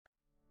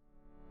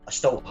I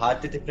still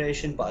had the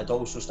depression, but I'd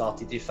also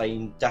started to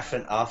find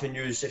different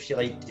avenues, if you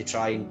like, to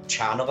try and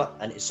channel it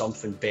into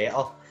something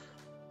better.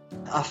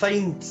 I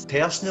find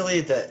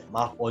personally that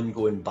my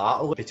ongoing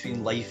battle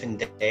between life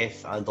and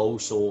death, and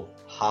also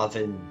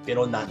having been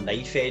on that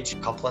knife edge a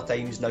couple of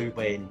times now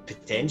when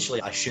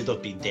potentially I should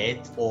have been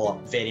dead or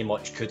very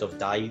much could have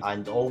died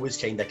and always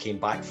kind of came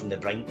back from the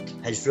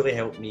brink, has really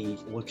helped me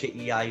look at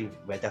EI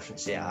with a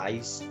different set of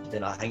eyes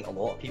than I think a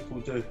lot of people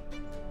do.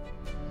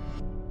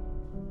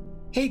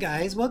 Hey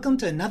guys, welcome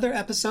to another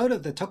episode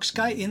of the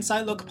Tukskai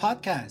Inside Look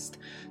podcast.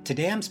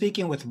 Today I'm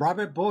speaking with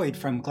Robert Boyd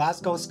from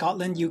Glasgow,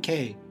 Scotland,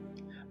 UK.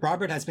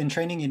 Robert has been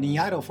training in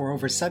Iaido for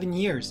over 7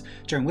 years,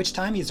 during which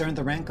time he's earned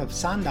the rank of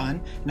Sandan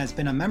and has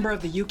been a member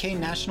of the UK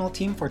national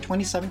team for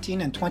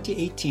 2017 and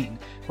 2018,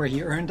 where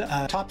he earned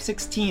a top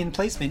 16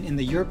 placement in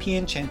the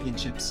European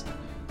Championships.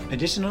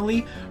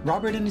 Additionally,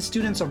 Robert and his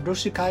students of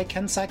Roshukai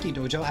Kensaki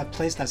Dojo have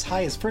placed as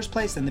high as first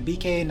place in the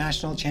BKA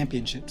National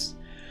Championships.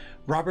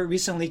 Robert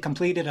recently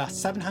completed a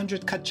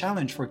 700 cut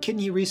challenge for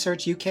Kidney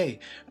Research UK,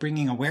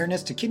 bringing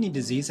awareness to kidney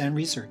disease and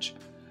research.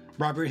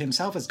 Robert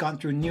himself has gone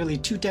through nearly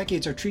 2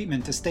 decades of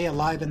treatment to stay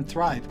alive and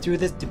thrive through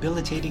this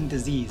debilitating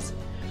disease.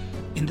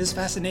 In this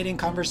fascinating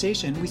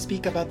conversation, we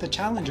speak about the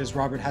challenges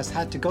Robert has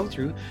had to go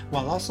through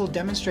while also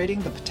demonstrating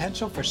the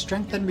potential for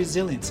strength and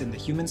resilience in the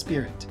human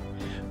spirit.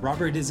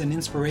 Robert is an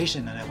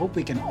inspiration, and I hope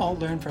we can all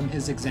learn from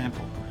his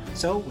example.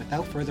 So,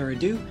 without further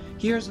ado,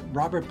 here's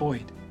Robert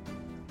Boyd.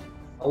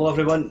 Hello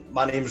everyone,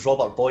 my name is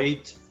Robert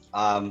Boyd.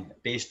 I'm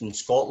based in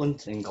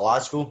Scotland, in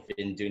Glasgow.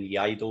 Been doing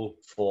Iaido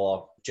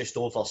for just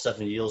over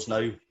 7 years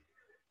now.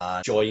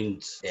 I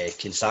joined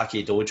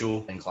Kensaki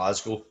Dojo in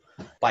Glasgow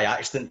by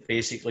accident,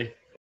 basically.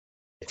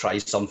 I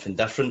tried something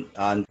different,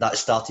 and that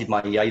started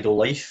my Iaido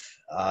life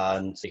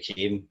and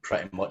became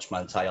pretty much my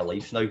entire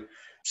life now.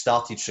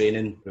 Started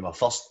training with my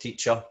first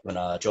teacher when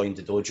I joined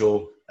the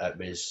dojo. It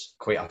was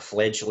quite a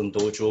fledgling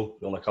dojo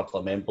with only a couple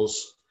of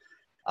members,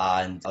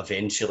 and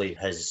eventually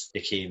has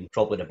became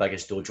probably the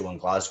biggest dojo in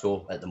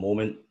Glasgow at the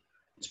moment.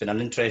 It's been an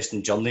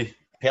interesting journey,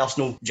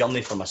 personal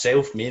journey for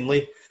myself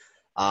mainly,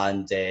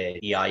 and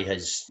EI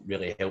has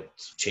really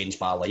helped change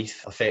my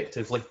life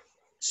effectively.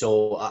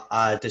 So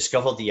I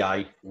discovered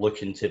EI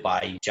looking to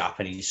buy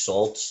Japanese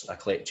swords. I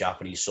collect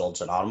Japanese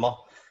swords and armour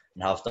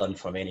and have done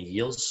for many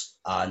years,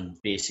 and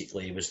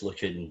basically was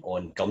looking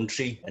on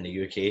Gumtree in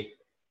the UK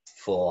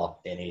for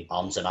any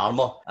arms and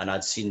armour, and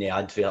I'd seen the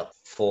advert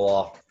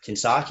for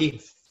Kensaki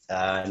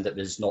and it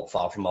was not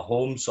far from my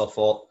home, so I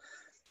thought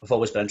I've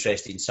always been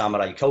interested in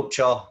samurai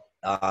culture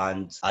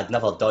and I'd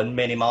never done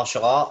many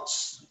martial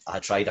arts. I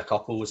had tried a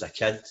couple as a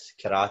kid,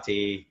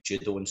 karate,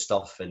 judo and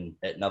stuff, and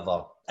it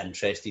never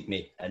interested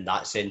me in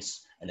that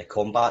sense, in the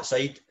combat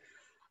side.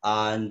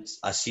 And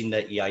I seen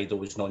that Iaido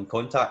was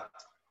non-contact.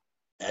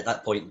 At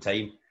that point in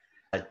time,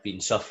 I'd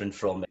been suffering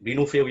from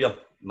renal failure.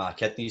 My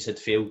kidneys had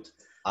failed,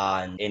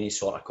 and any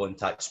sort of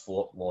contact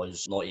sport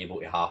was not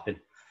able to happen.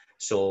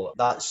 So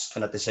that's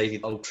when I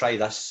decided I'll try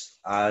this,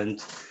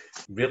 and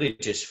really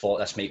just thought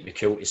this might be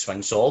cool to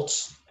swing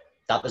swords.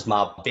 That was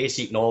my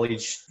basic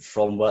knowledge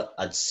from what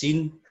I'd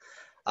seen,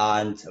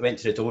 and I went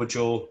to the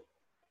dojo,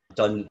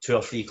 done 2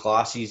 or 3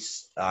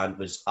 classes and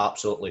was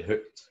absolutely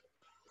hooked.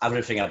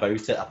 Everything about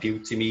it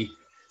appealed to me.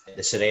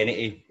 The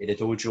serenity of the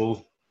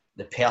dojo,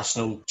 the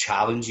personal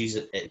challenges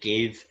it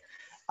gave,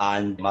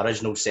 and my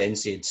original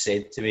sensei had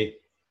said to me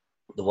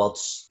the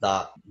words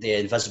that the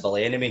invisible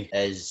enemy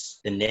is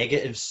the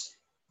negatives,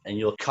 and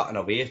you're cutting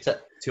away at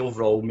it to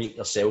overall make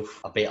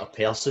yourself a better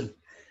person.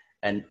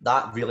 And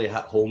that really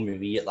hit home with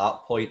me at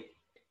that point.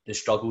 The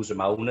struggles with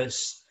my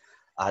illness,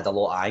 I had a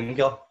lot of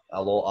anger,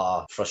 a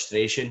lot of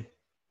frustration,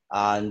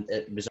 and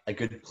it was a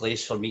good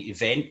place for me to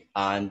vent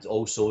and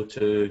also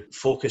to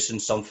focus on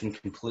something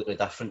completely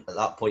different at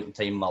that point in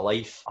time in my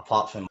life.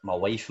 Apart from my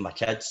wife and my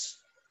kids,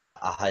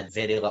 I had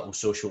very little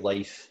social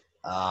life,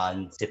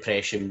 and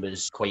depression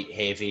was quite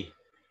heavy,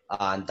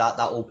 and that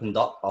opened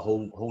up a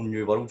whole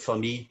new world for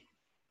me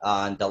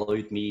and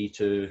allowed me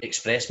to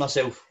express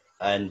myself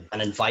in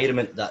an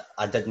environment that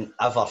I didn't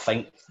ever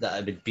think that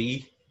it would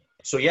be.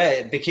 So yeah,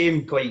 it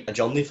became quite a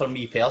journey for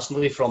me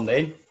personally from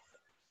then.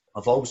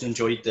 I've always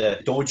enjoyed the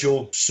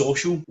dojo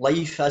social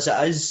life as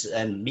it is,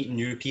 and meeting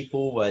new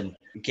people and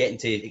getting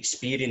to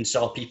experience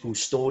other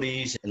people's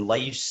stories and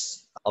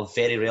lives. I've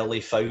very rarely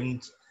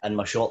found in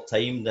my short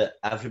time that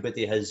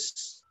everybody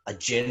has a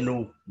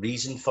general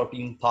reason for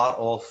being part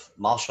of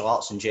martial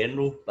arts in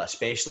general, but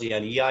especially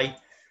in EI,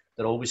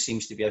 there always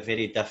seems to be a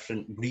very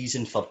different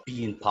reason for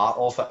being part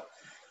of it.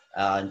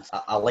 And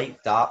I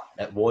liked that.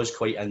 It was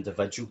quite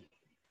individual,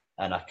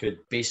 and I could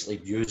basically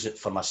use it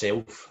for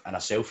myself in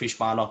a selfish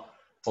manner,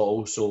 but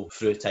also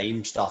through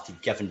time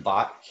started giving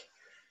back.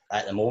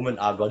 At the moment,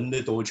 I run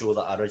the dojo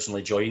that I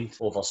originally joined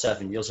over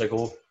 7 years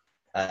ago.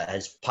 It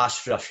has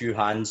passed through a few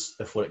hands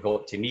before it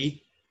got to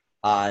me,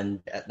 and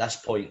at this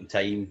point in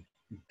time,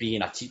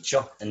 being a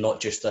teacher and not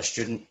just a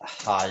student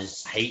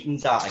has heightened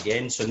that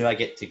again. So now I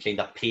get to kind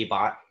of pay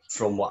back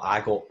from what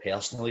I got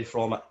personally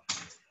from it.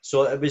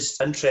 So it was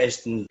an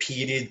interesting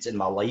period in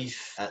my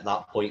life at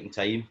that point in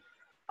time.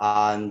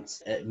 and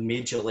it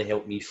majorly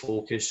helped me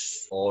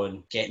focus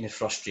on getting the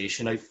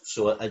frustration out.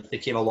 So it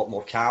became a lot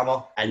more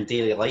calmer in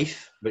daily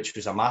life, which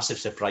was a massive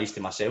surprise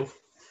to myself.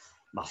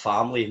 My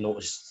family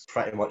noticed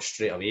pretty much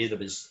straight away there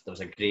was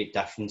a great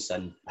difference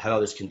in how I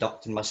was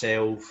conducting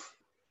myself.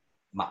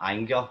 My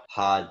anger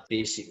had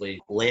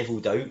basically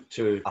levelled out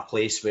to a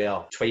place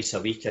where twice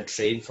a week I'd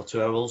train for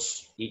 2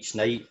 hours each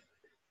night,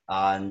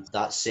 and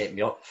that set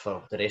me up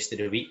for the rest of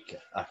the week.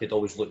 I could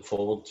always look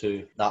forward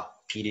to that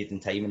period in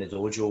time in the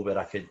dojo where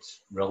I could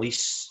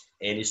release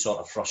any sort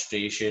of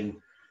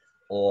frustration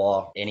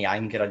or any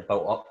anger I'd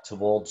built up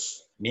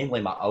towards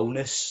mainly my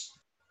illness.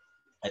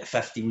 At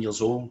 15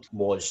 years old,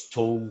 was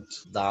told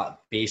that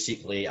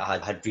basically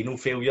I had renal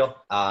failure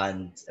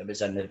and it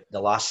was in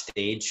the last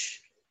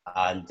stage,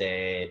 and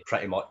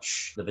pretty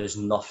much there was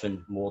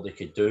nothing more they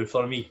could do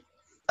for me.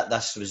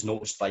 This was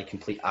noticed by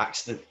complete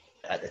accident.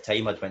 At the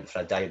time, I'd went for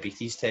a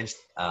diabetes test,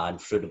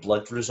 and through the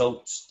blood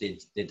results,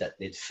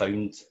 they'd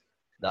found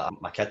that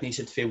my kidneys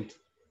had failed.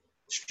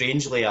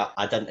 Strangely,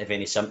 I didn't have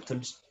any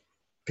symptoms.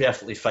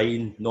 Perfectly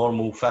fine,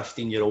 normal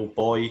 15-year-old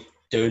boy,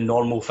 doing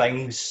normal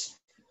things,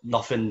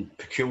 nothing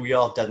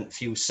peculiar, didn't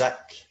feel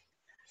sick,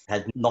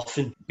 had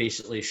nothing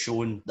basically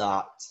showing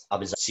that I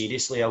was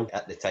seriously ill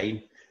at the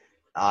time.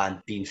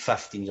 And being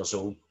 15 years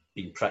old,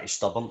 being pretty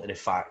stubborn to the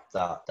fact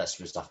that this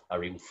was a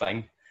real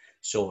thing.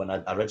 So when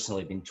I'd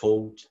originally been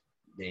told,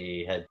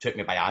 they had took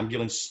me by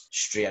ambulance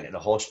straight into the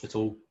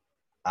hospital,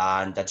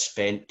 and I'd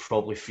spent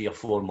probably 3 or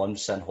 4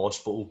 months in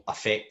hospital,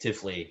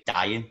 effectively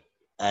dying.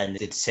 And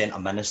they'd sent a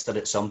minister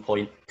at some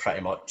point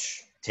pretty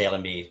much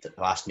telling me that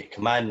they asked me to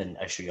come in and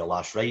issue your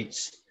last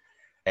rites.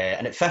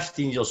 And at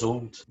 15 years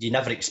old, you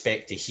never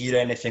expect to hear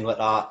anything like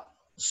that.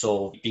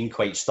 So being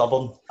quite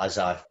stubborn, as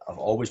I've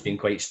always been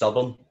quite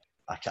stubborn,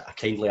 I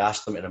kindly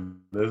asked him to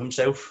remove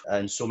himself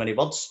in so many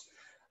words.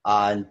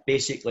 And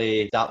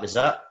basically that was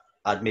it.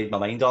 I'd made my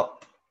mind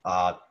up.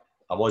 I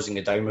wasn't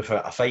going down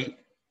without a fight.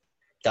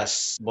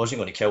 This wasn't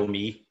going to kill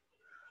me.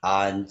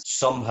 And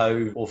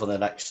somehow over the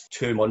next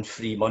 2 months,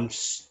 3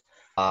 months,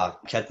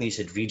 kidneys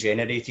had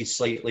regenerated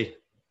slightly.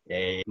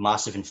 A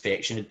massive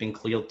infection had been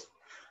cleared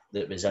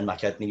that was in my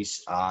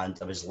kidneys, and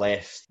I was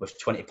left with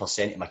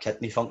 20% of my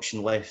kidney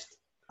function left,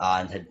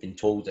 and had been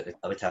told that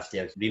I would have to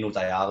have renal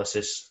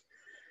dialysis,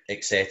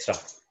 etc.,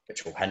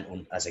 which we'll hint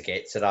on as I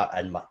get to that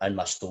in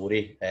my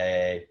story.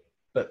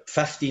 But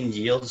 15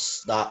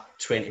 years, that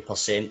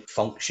 20%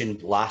 function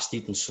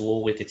lasted and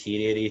slowly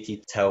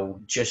deteriorated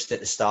till just at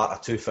the start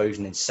of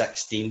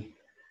 2016.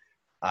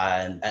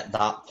 And at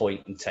that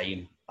point in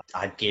time,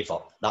 I gave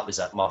up. That was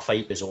it. My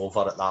fight was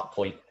over at that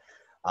point.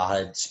 I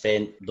had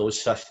spent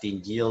those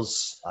 15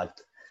 years,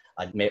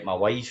 I'd met my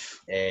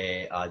wife,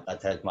 I'd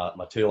had my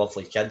 2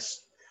 lovely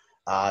kids,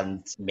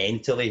 and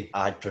mentally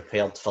I had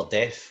prepared for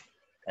death,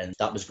 and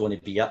that was going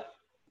to be it.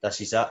 This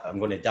is it. I'm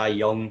going to die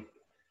young.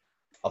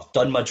 I've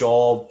done my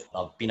job.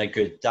 I've been a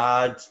good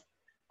dad.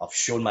 I've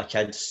shown my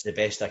kids the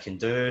best I can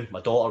do.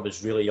 My daughter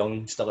was really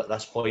young still at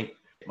this point.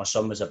 My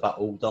son was a bit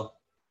older.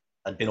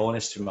 I'd been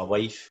honest with my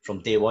wife from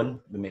day one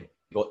when we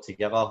got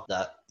together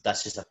that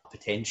this is a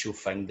potential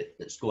thing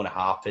that's going to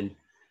happen.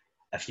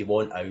 If you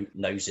want out,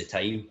 now's the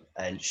time.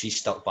 And she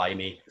stuck by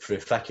me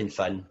through thick and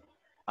thin.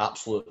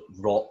 Absolute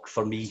rock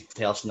for me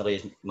personally,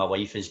 as my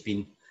wife has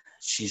been.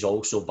 She's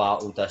also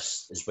battled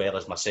this as well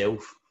as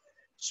myself.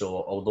 So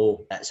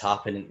although it's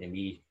happening to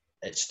me,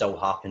 it still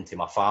happened to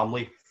my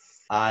family.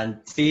 And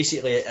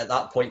basically at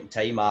that point in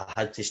time, I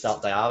had to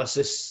start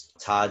dialysis.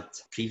 I'd had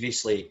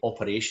previously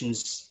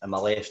operations in my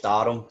left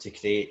arm to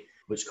create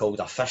what's called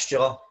a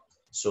fistula.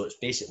 So it's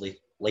basically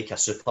like a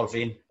super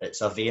vein.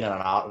 It's a vein and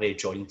an artery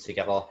joined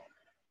together.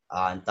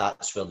 And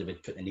that's where they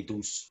would put the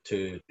needles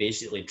to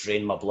basically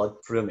drain my blood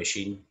through a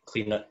machine,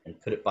 clean it and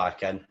put it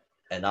back in.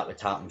 And that would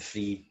happen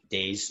 3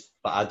 days.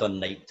 But I'd done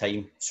night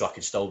time, so I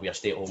could still be a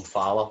stay-at-home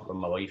father when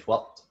my wife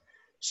worked.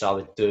 So I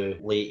would do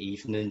late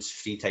evenings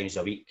 3 times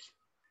a week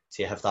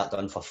to have that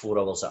done for 4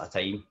 hours at a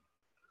time.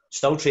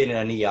 Still training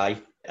in EI.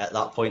 At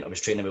that point, I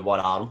was training with one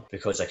arm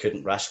because I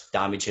couldn't risk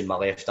damaging my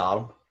left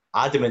arm.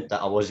 Adamant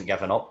that I wasn't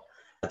giving up.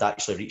 I'd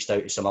actually reached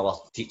out to some other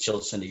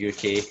teachers in the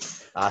UK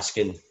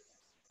asking,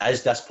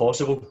 is this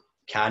possible?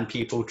 Can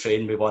people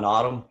train with one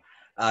arm?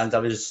 And I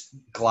was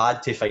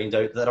glad to find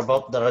out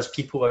that there is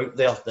people out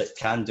there that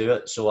can do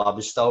it. So I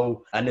was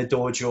still in the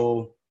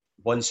dojo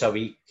once a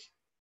week,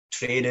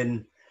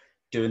 training,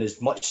 doing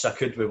as much as I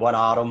could with one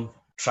arm,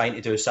 trying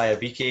to do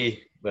Sayabiki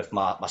with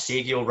my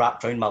Seigyo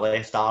wrapped around my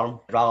left arm,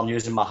 rather than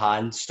using my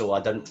hand, so I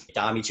didn't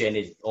damage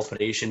any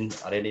operation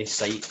or any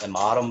site in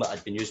my arm that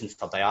I'd been using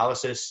for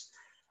dialysis.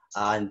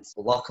 And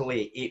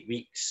luckily, 8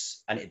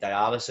 weeks into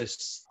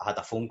dialysis, I had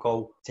a phone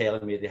call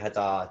telling me they had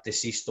a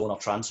deceased donor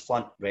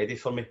transplant ready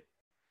for me.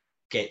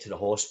 Get to the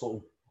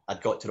hospital.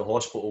 I'd got to the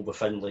hospital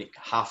within like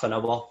half an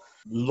hour.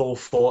 No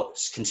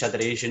thoughts,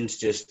 considerations,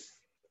 just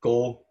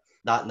go.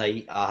 That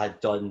night I had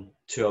done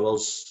 2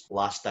 hours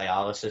last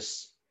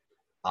dialysis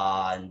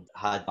and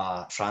had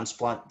my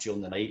transplant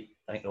during the night.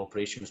 I think the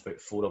operation was about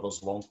 4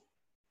 hours long.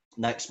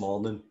 Next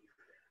morning,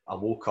 I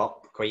woke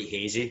up quite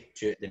hazy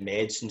due to the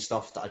meds and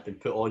stuff that I'd been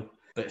put on,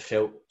 but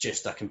felt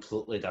just a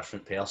completely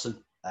different person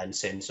in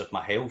sense of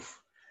my health.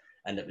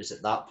 And it was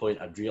at that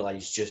point I'd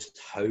realised just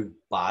how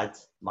bad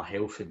my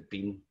health had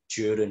been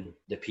during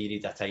the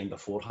period of time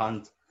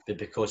beforehand. But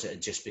because it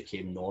had just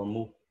became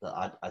normal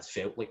that I'd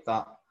felt like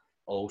that.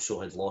 Also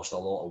had lost a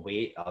lot of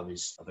weight. I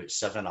was about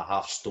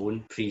 7.5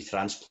 stone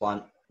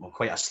pre-transplant. I'm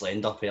quite a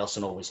slender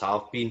person, always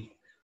have been.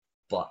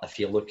 But if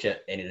you look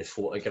at any of the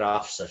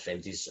photographs, if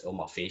anybody's on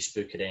my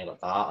Facebook or anything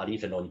like that, or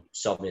even on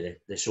some of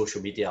the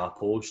social media I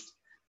post,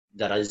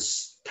 there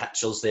is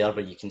pictures there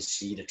where you can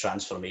see the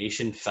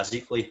transformation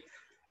physically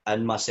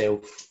in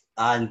myself.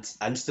 And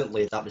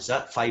instantly, that was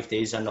it. 5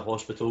 days in the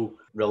hospital,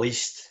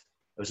 released.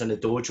 I was in the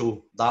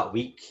dojo that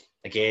week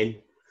again.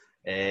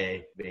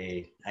 I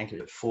think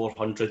it was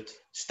 400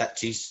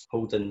 stitches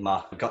holding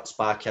my guts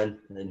back in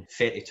and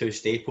 32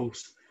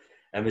 staples.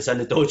 And was in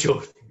the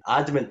dojo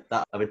adamant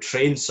that I would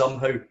train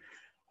somehow,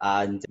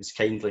 and was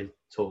kindly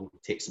told to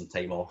take some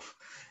time off.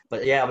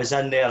 But yeah, I was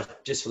in there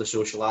just for the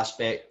social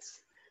aspect,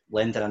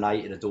 lending an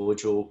eye to the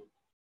dojo,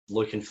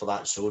 looking for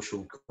that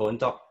social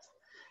conduct.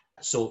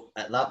 So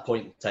at that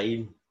point in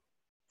time,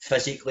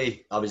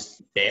 physically, I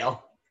was better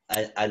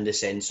in the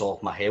sense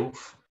of my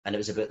health. And it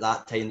was about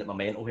that time that my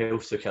mental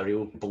health took a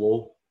real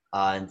blow.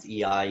 And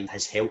EI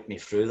has helped me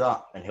through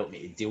that and helped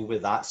me to deal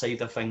with that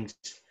side of things.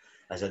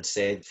 As I'd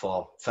said,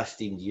 for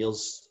 15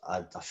 years,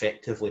 I'd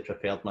effectively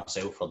prepared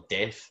myself for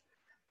death.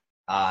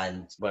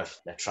 And with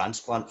the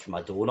transplant from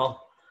my donor,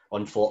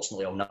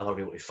 unfortunately, I'll never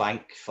be able to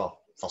thank for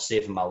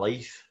saving my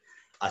life.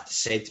 I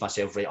said to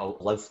myself, right, I'll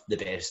live the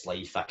best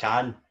life I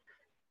can.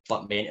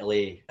 But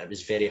mentally, it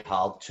was very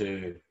hard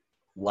to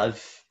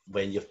live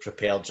when you've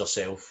prepared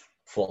yourself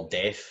for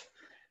death.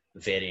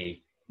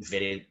 Very,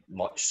 very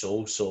much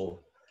so. So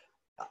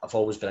I've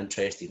always been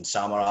interested in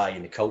samurai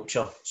and the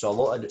culture. So a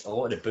lot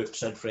of the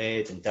books I've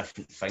read and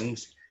different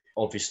things.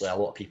 Obviously, a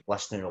lot of people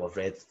listening will have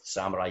read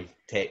samurai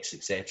texts,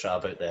 etc.,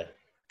 about the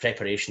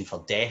preparation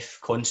for death.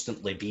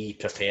 Constantly be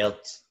prepared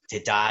to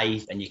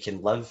die and you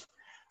can live.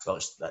 Well,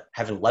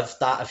 having lived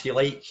that, if you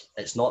like,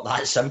 it's not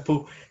that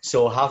simple.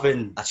 So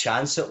having a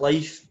chance at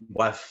life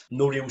with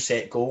no real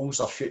set goals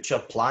or future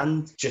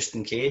planned, just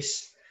in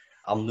case,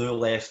 I'm now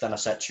left in a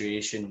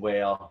situation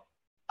where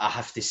I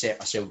have to set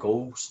myself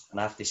goals and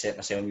I have to set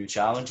myself new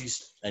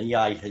challenges. And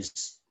EI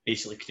has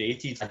basically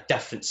created a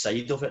different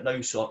side of it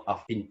now. So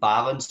I've been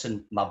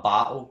balancing my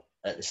battle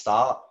at the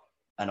start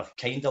and I've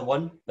kind of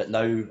won, but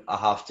now I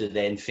have to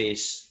then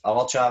face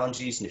other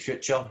challenges in the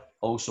future.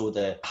 Also,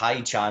 the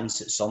high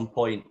chance at some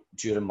point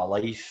during my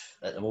life,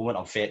 at the moment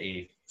I'm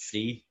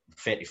 33,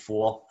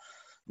 34,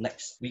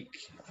 next week,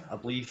 I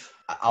believe,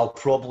 I'll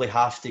probably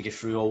have to go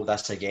through all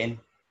this again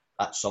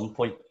at some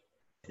point.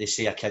 They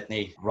say a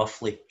kidney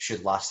roughly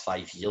should last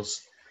 5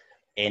 years.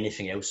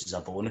 Anything else is a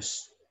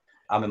bonus.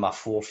 I'm in my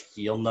 4th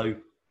year now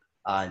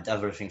and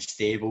everything's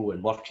stable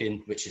and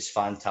working, which is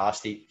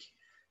fantastic.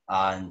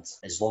 And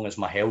as long as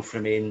my health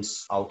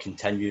remains, I'll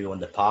continue on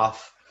the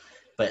path.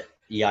 But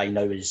EI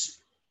now is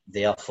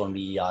there for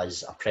me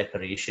as a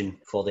preparation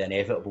for the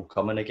inevitable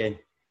coming again.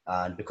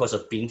 And because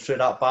I've been through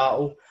that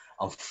battle,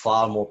 I'm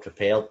far more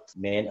prepared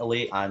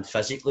mentally and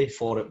physically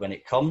for it when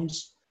it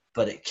comes.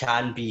 But it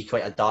can be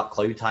quite a dark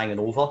cloud hanging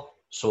over.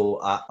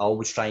 So I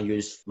always try and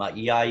use my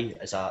EI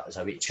as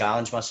a way to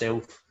challenge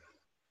myself.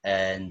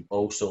 And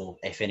also,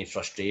 if any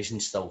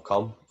frustrations still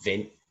come,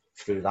 vent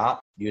through that,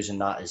 using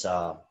that as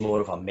a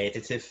more of a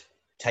meditative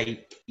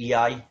type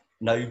EI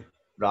now,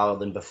 rather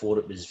than before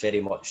it was very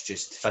much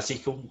just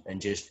physical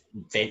and just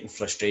venting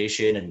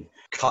frustration and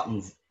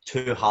cutting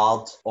too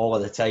hard all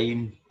of the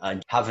time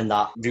and having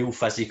that real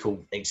physical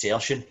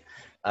exertion.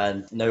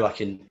 And now I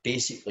can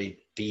basically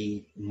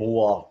be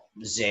more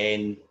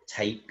Zen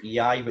type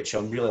EI, which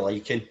I'm really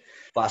liking,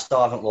 but I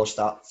still haven't lost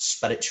that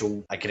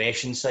spiritual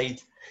aggression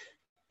side.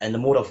 And the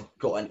more I've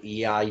got an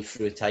EI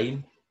through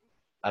time,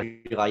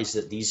 I realise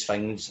that these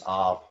things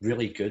are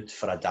really good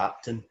for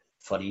adapting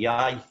for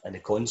EI and the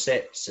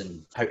concepts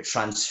and how to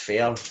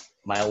transfer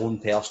my own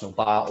personal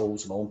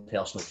battles, my own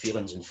personal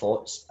feelings and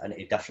thoughts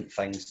into different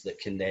things that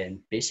can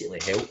then basically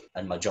help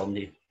in my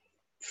journey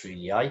through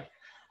EI.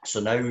 So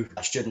now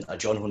a student at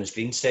John Honus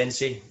Green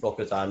Sensei,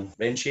 Rokudan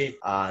Renshi,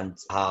 and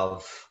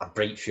have a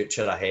bright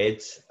future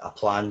ahead. I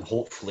plan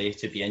hopefully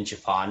to be in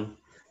Japan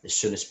as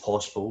soon as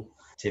possible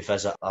to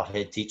visit our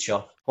head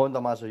teacher, Honda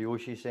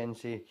Masayoshi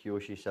Sensei,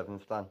 Kyoshi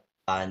 7th Dan.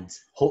 And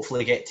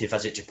hopefully get to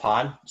visit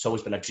Japan. It's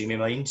always been a dream of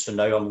mine, so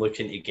now I'm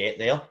looking to get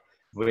there.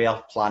 We're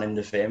planning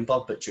November,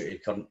 but due to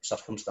current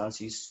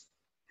circumstances,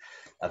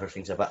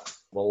 everything's a bit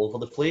all over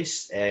the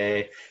place.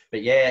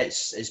 But yeah,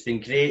 it's been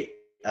great.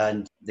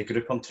 And the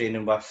group I'm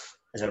training with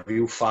is a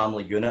real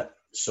family unit.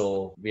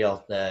 So we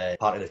are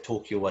part of the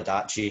Tokyo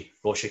Adachi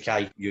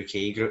Roshikai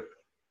UK group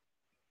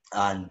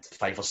and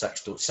 5 or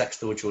 6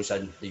 dojos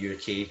in the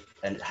UK.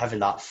 And having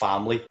that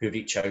family who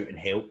reach out and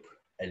help,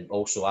 and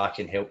also I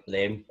can help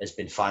them, has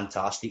been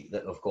fantastic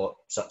that we've got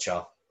such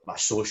a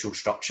social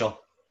structure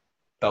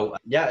built.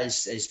 Yeah,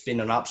 it's been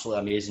an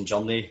absolutely amazing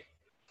journey.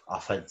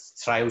 I've had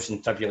trials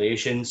and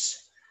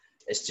tribulations.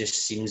 It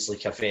just seems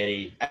like a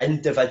very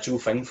individual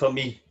thing for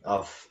me.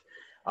 I've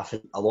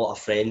had a lot of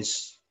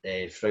friends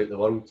throughout the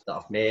world that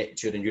I've met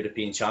during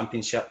European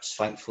Championships.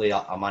 Thankfully,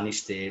 I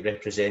managed to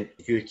represent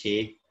the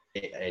UK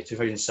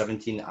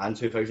 2017 and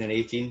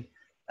 2018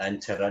 in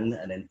Turin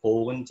and in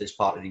Poland as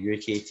part of the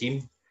UK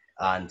team.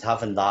 And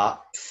having that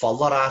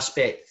further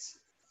aspect,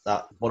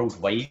 that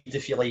worldwide,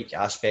 if you like,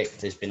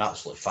 aspect has been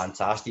absolutely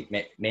fantastic.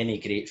 Met many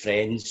great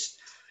friends,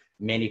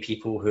 many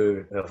people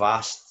who have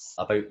asked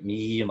about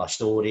me and my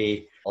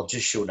story or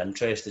just shown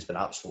interest. Has been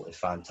absolutely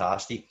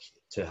fantastic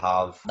to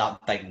have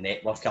that big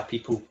network of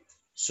people.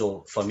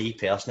 So for me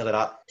personally,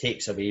 that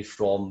takes away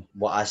from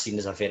what I've seen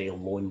as a very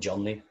lone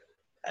journey.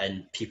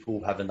 And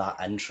people having that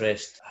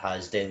interest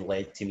has then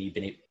led to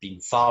me being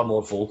far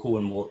more vocal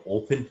and more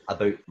open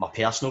about my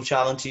personal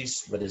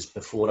challenges, whereas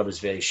before I was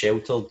very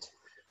sheltered,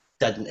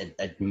 didn't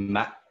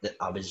admit that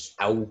I was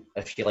ill,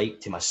 if you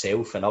like, to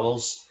myself and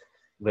others.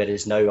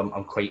 Whereas now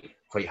I'm quite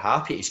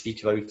happy to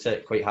speak about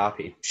it, quite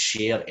happy to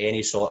share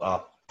any sort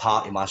of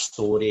part of my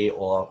story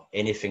or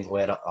anything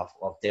where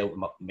I've dealt with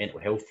my mental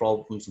health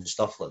problems and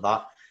stuff like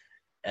that,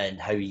 and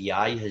how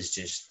EI has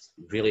just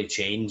really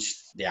changed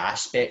the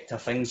aspect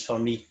of things for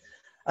me.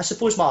 I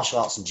suppose martial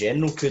arts in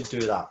general could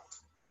do that,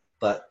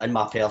 but in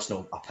my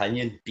personal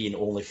opinion, being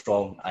only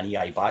from an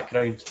EI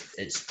background,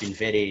 it's been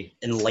very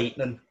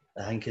enlightening,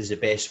 I think is the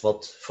best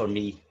word for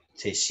me,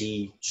 to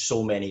see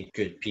so many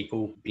good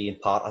people being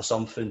part of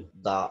something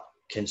that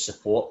can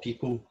support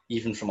people,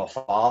 even from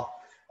afar.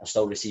 I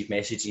still receive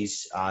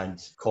messages and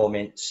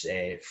comments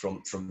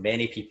from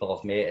many people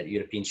I've met at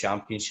European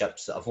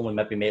Championships that I've only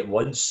maybe met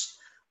once.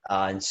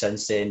 And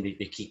since then, we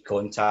keep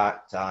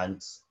contact, and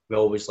we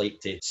always like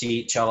to see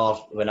each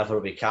other whenever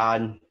we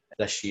can.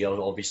 This year,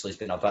 obviously, has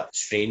been a bit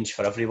strange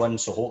for everyone.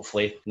 So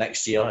hopefully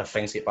next year, if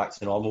things get back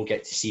to normal,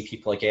 get to see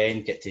people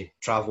again, get to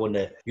travel on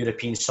the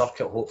European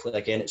circuit, hopefully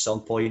again at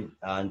some point,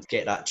 and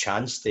get that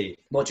chance to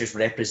not just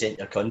represent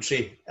your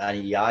country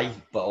and EI,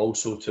 but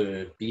also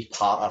to be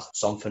part of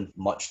something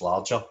much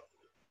larger.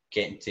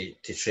 Getting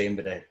to train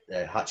with the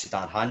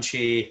Hachidan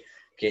Hanshi,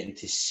 getting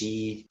to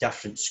see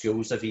different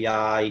schools of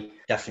EI,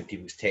 different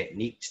people's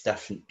techniques,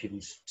 different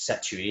people's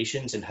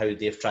situations and how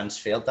they've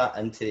transferred that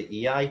into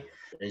the EI.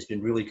 It's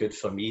been really good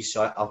for me.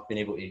 So I've been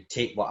able to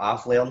take what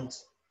I've learned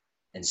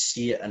and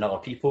see it in other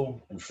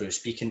people, and through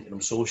speaking to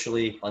them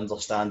socially,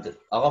 understand that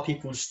other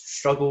people's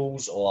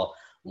struggles or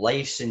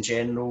lives in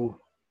general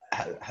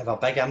have a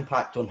big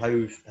impact on how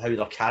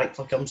their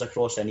character comes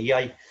across in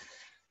EI.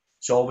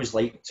 So I always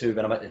like to,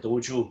 when I'm at the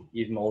dojo,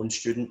 even my own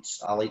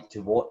students, I like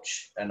to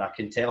watch, and I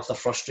can tell if they're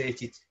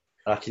frustrated.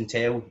 I can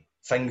tell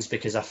things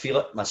because I feel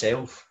it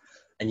myself.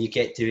 And you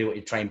get to be able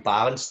to try and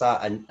balance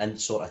that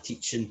and sort of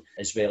teaching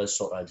as well as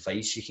sort of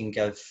advice you can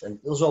give. And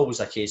there's always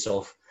a case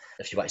of,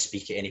 if you want to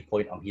speak at any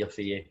point, I'm here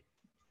for you.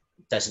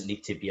 It doesn't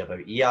need to be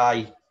about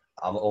EI.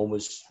 I'm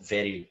always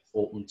very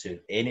open to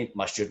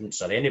my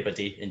students or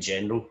anybody in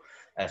general.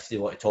 If they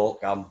want to talk,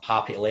 I'm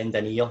happy to lend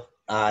an ear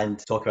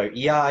and talk about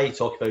EI,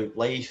 talk about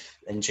life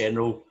in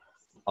general.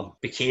 I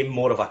became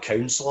more of a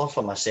counsellor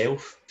for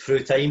myself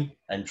through time,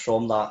 and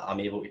from that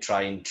I'm able to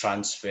try and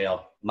transfer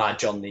my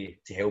journey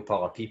to help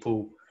other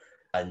people.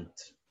 And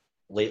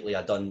lately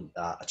I've done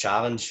a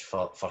challenge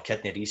for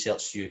Kidney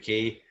Research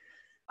UK.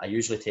 I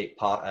usually take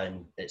part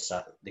in,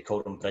 they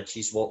call them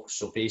bridges walks,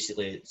 so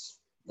basically it's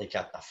like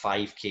a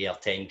 5k or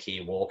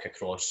 10k walk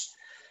across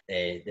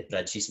the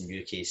bridges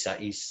in UK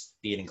cities.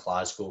 Being in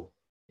Glasgow,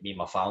 me and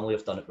my family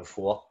have done it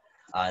before,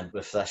 and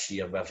with this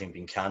year with everything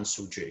being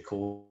cancelled due to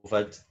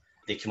COVID,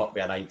 they came up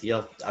with an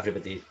idea,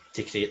 everybody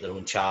to create their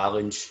own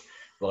challenge,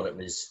 where it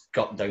was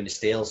cutting down the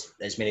stairs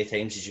as many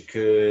times as you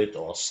could,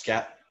 or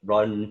skip,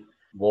 run,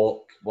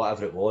 walk,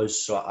 whatever it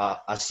was. So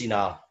I seen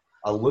a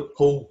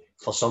loophole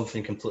for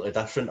something completely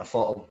different. I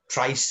thought I'll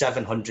try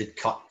 700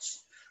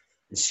 cuts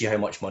and see how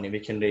much money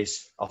we can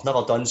raise. I've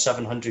never done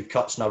 700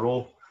 cuts in a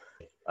row,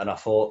 and I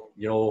thought,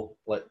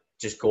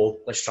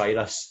 let's try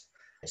this.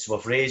 So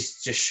we've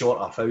raised just short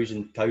of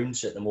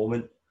 £1,000 at the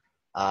moment.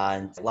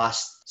 And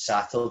last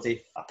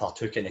Saturday, I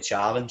partook in the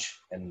challenge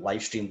and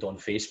live streamed on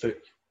Facebook.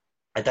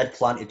 I did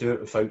plan to do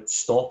it without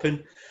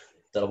stopping.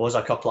 There was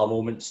a couple of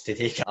moments to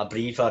take a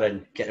breather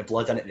and get the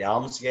blood into the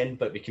arms again,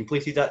 but we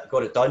completed it,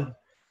 got it done.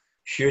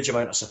 Huge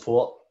amount of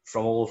support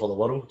from all over the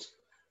world.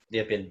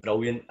 They've been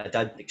brilliant. I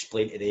did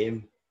explain to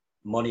them,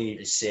 money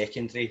is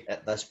secondary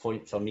at this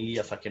point for me.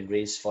 If I can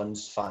raise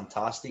funds,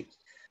 fantastic.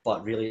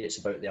 But really it's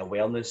about the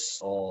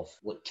awareness of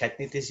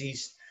kidney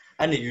disease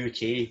in the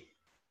UK,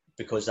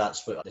 because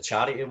that's what the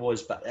charity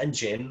was. But in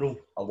general,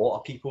 a lot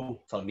of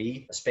people, for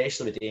me,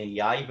 especially with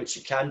EI, which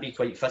it can be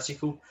quite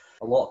physical,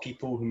 a lot of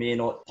people who may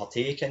not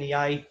partake in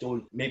EI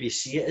don't maybe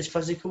see it as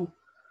physical,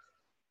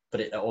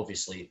 but it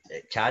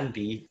can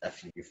be.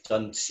 If you've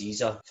done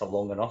Caesar for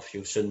long enough,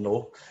 you'll soon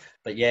know.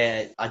 But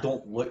yeah, I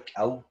don't look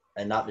ill,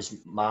 and that was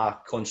my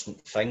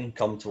constant thing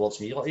come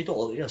towards me. You don't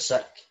look, you're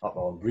sick.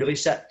 I'm really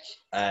sick,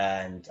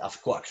 and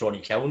I've got a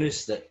chronic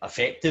illness that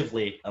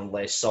effectively,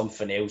 unless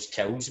something else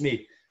kills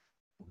me,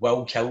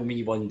 will kill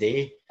me one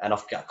day, and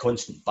I've got a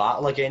constant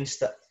battle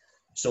against it.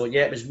 So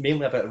yeah, it was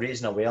mainly about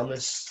raising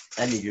awareness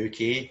in the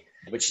UK,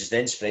 which has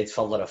then spread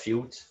further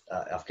afield.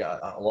 I've got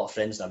a lot of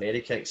friends in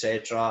America,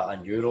 etc.,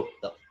 and Europe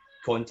that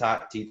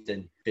contacted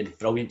and been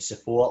brilliant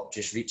support,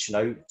 just reaching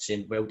out,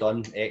 saying, well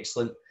done,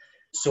 excellent.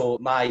 So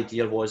my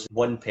idea was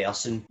one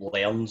person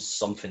learns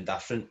something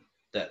different,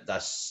 that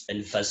this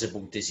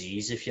invisible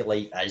disease, if you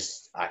like,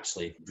 is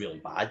actually really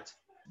bad.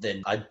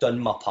 Then I'd done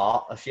my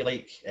part, if you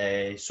like.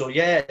 So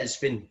yeah, it's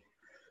been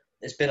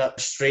a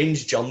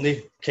strange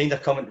journey, kind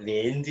of coming to the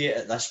end of it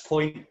at this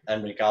point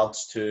in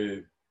regards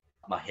to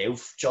my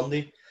health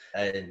journey,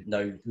 and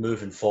now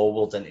moving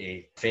forward into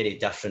a very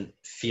different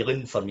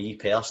feeling for me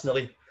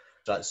personally.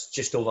 That's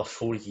just over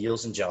 4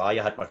 years in July.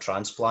 I had my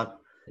transplant.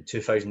 In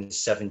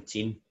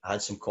 2017, I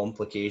had some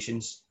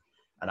complications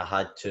and I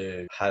had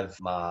to have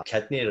my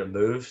kidney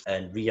removed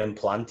and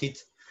re-implanted.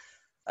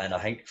 And I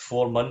think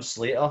 4 months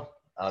later,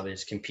 I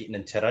was competing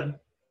in Turin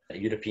at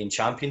European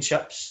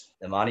Championships.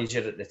 The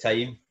manager at the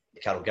time,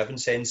 Carol Gibbon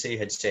Sensei,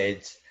 had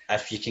said,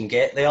 if you can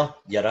get there,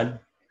 you're in.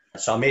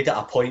 So I made it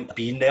a point of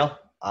being there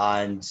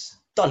and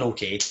done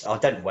okay. I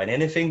didn't win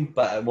anything,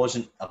 but it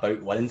wasn't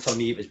about winning for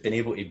me. It was being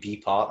able to be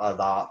part of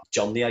that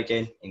journey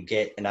again and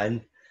getting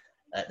in.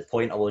 At the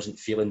point, I wasn't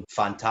feeling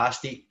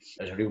fantastic.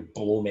 It was a real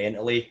blow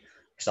mentally,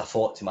 because I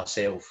thought to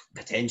myself,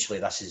 potentially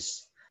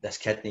this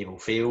kidney will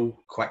fail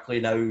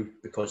quickly now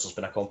because there's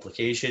been a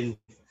complication.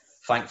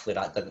 Thankfully,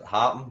 that didn't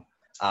happen.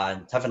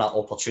 And having that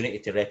opportunity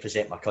to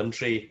represent my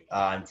country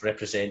and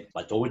represent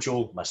my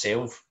dojo,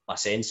 myself, my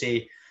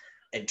sensei,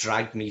 it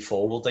dragged me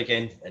forward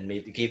again and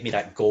gave me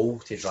that goal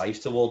to drive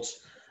towards.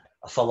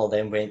 I further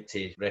then went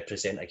to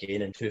represent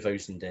again in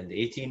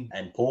 2018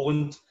 in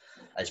Poland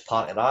as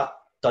part of that.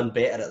 Done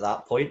better at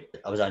that point.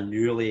 I was a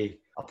newly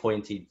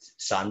appointed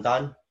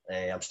Sandan.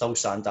 I'm still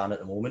Sandan at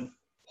the moment.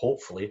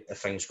 Hopefully, if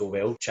things go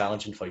well,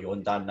 challenging for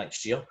Yondan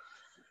next year.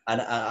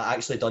 And I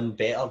actually done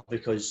better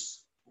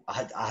because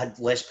I had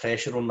less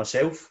pressure on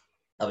myself.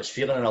 I was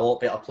feeling in a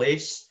lot better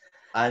place.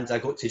 And I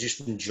got to just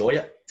enjoy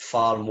it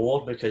far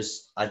more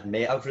because I'd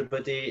met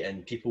everybody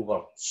and people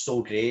were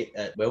so great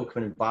at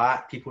welcoming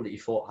back, people that you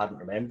thought hadn't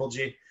remembered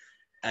you.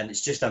 And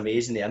it's just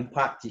amazing the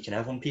impact you can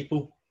have on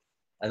people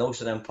and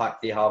also the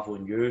impact they have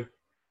on you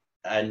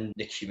and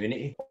the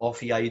community of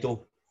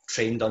Iaido.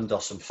 Trained under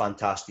some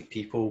fantastic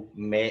people,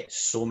 met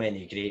so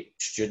many great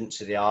students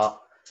of the art,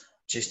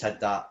 just had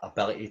that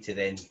ability to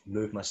then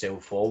move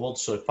myself forward.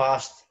 So the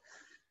past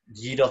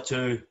year or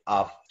two,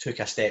 I've took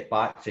a step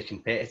back for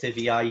competitive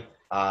EI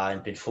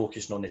and been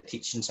focusing on the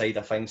teaching side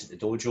of things at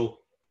the dojo,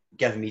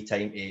 giving me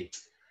time to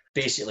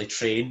basically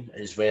train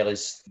as well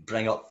as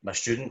bring up my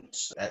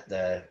students. At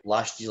the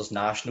last year's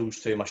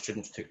nationals, 2 of my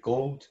students took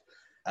gold,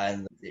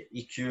 and the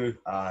EQ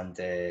and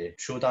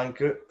Shodan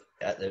group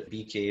at the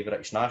BK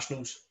British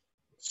Nationals.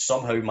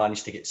 Somehow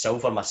managed to get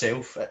silver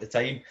myself at the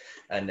time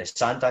in the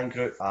Sandan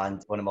group,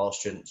 and one of my other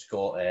students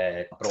got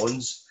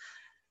bronze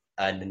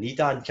in the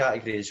Nidan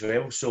category as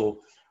well. So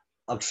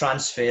I'm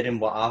transferring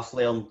what I've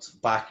learned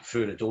back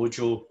through the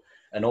dojo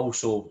and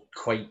also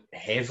quite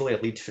heavily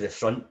lead for the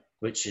front,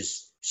 which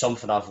is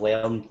something I've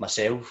learned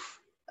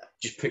myself.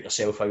 Just put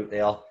yourself out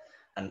there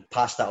and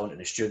pass that on to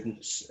the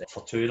students.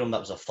 For 2 of them, that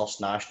was their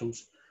first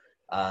nationals.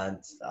 And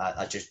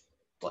I just,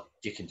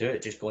 you can do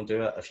it, just go and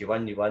do it. If you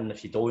win, you win.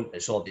 If you don't,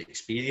 it's all the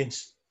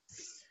experience,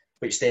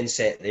 which then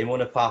set them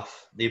on a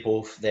path. They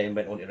both then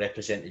went on to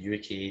represent the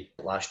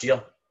UK last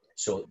year.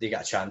 So they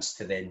got a chance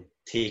to then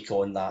take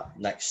on that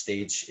next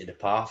stage in the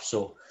path.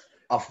 So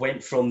I've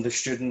went from the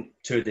student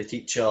to the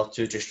teacher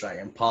to just trying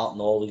to impart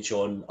knowledge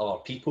on other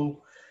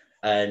people.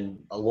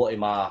 And a lot of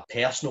my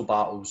personal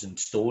battles and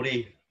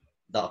story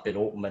that I've been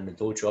open in the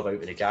dojo about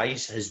with the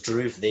guys has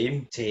drove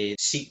them to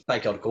seek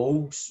bigger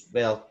goals.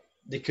 Well,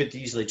 they could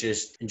easily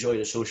just enjoy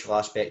the social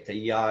aspect of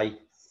EI,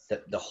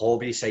 the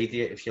hobby side of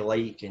it, if you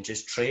like, and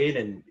just train,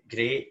 and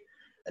great.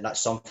 And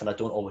that's something I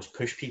don't always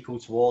push people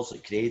towards,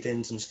 like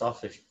gradings and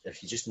stuff.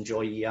 If you just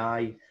enjoy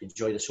EI,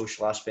 enjoy the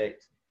social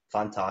aspect,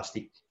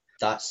 fantastic.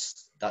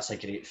 That's a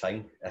great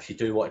thing. If you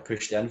do want to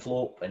push the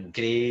envelope and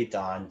grade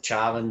and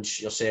challenge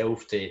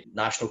yourself to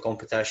national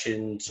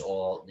competitions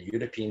or the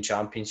European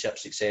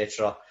Championships,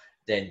 etc.,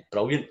 then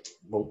brilliant.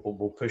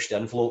 We'll push the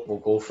envelope, we'll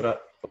go for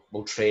it,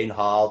 we'll train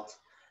hard.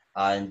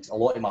 And a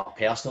lot of my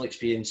personal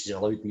experiences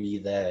allowed me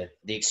the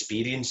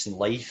experience in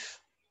life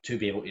to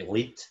be able to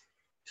lead,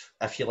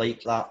 if you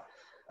like that.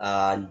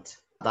 And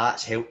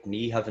that's helped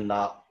me having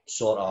that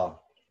sort of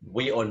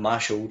weight on my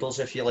shoulders,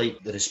 if you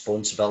like, the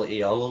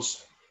responsibility of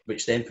others,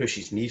 which then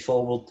pushes me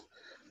forward.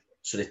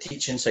 So the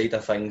teaching side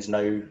of things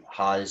now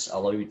has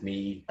allowed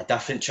me a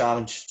different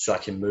challenge, so I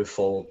can move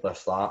forward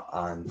with that,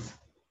 and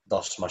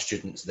thus my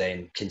students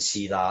then can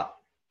see that,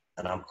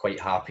 and I'm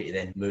quite happy to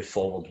then move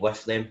forward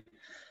with them.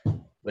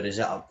 Whereas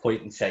at a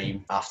point in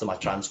time after my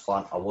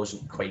transplant, I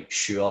wasn't quite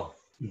sure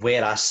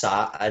where I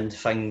sat in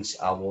things.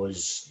 I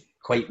was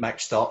quite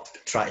mixed up,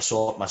 trying to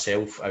sort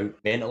myself out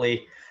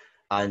mentally.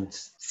 And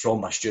from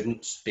my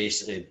students,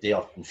 basically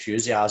their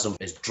enthusiasm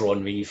has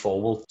drawn me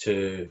forward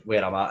to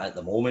where I'm at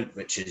the moment,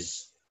 which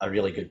is a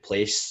really good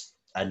place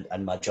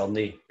in my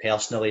journey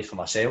personally for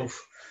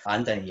myself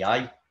and in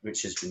EI,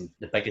 which has been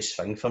the biggest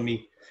thing for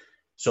me.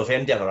 So if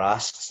anybody ever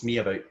asks me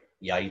about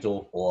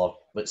Iaido or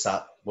what's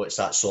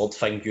that sword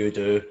thing you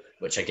do,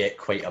 which I get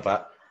quite a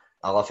bit,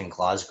 I live in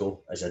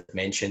Glasgow, as I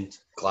mentioned.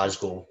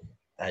 Glasgow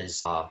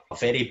has a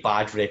very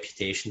bad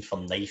reputation for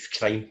knife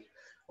crime,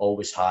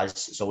 always has.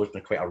 It's always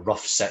been quite a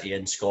rough city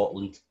in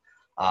Scotland,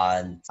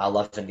 and I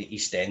live in the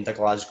east end of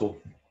Glasgow,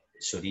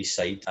 so the east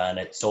side, and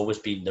it's always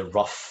been the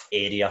rough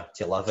area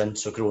to live in.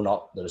 So growing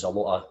up, there was a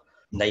lot of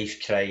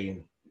knife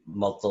crime,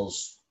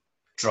 murders,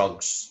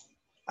 drugs,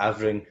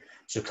 everything.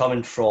 So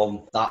coming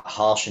from that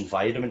harsh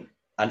environment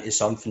into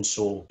something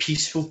so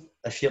peaceful,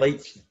 if you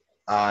like,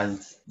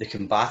 and the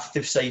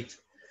combative side,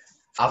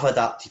 I've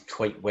adapted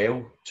quite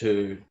well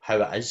to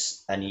how it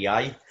is in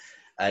EI.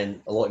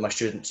 And a lot of my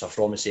students are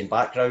from the same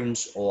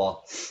backgrounds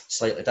or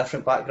slightly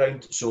different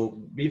background. So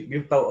we've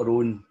built our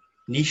own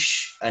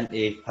niche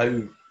into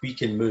how we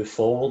can move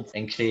forward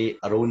and create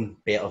our own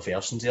better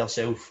versions of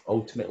ourselves,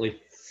 ultimately.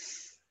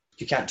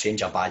 You can't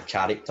change a bad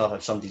character.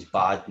 If somebody's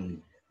bad,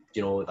 and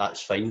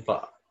that's fine,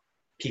 but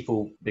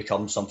people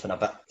become something a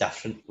bit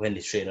different when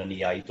they train on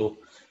the Iaido.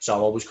 So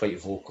I'm always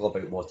quite vocal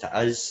about what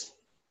it is,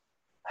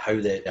 how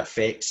the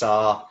effects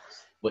are,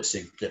 what's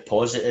the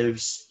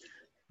positives,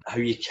 how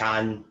you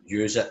can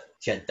use it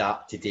to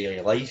adapt to daily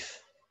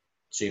life.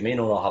 So you may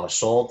not have a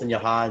sword in your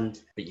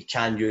hand, but you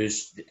can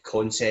use the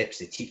concepts,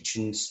 the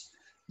teachings,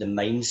 the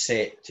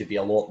mindset to be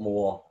a lot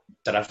more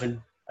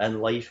driven in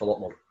life, a lot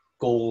more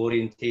goal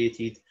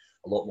orientated,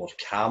 a lot more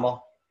calmer.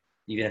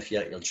 Even if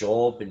you're at your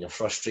job and you're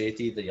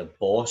frustrated or your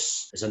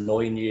boss is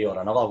annoying you or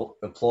another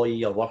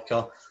employee or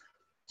worker,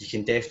 you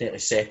can definitely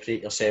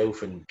separate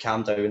yourself and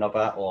calm down a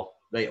bit, or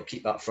right, I'll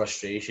keep that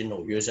frustration,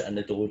 I'll use it in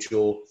the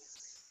dojo.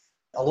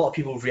 A lot of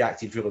people have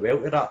reacted really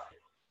well to that.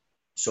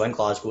 So in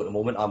Glasgow at the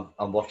moment,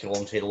 I'm working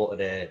alongside a lot of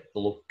the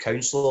local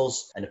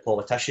councillors and the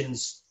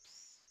politicians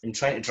and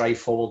trying to drive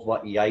forward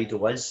what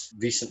Iaido is.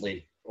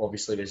 Recently,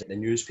 obviously, was in the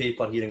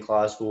newspaper here in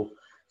Glasgow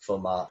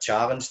from a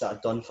challenge that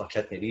I'd done for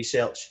kidney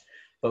research.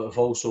 But we've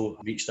also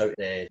reached out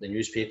to the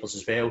newspapers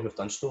as well, who've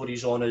done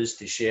stories on us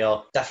to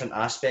share different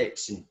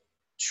aspects and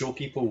show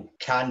people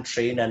can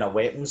train in a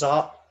weapons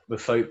art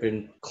without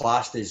being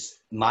classed as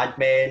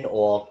madmen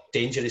or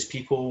dangerous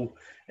people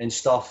and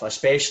stuff,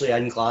 especially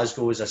in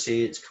Glasgow. As I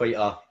say, it's quite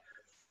a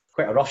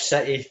rough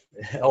city.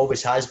 It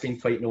always has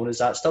been quite known as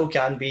that, still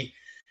can be.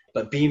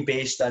 But being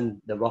based in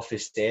the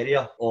roughest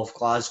area of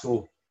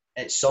Glasgow,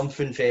 it's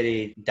something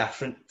very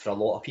different for a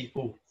lot of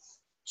people.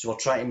 So we're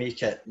trying to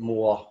make it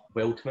more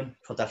welcoming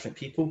for different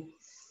people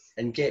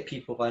and get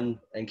people in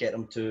and get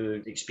them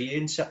to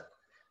experience it.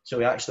 So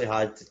we actually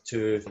had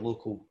two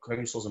local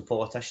councillors and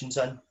politicians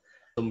in,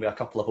 them with a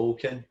couple of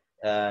Hoken,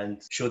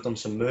 and showed them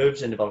some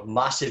moves, and they were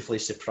massively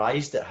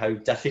surprised at how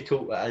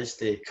difficult it is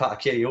to cut a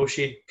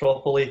karaoke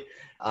properly,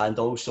 and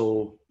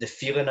also the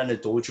feeling in the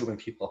dojo when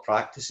people are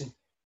practicing.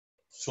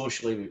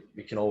 Socially,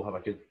 we can all have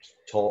a good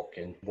talk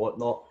and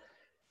whatnot,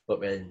 but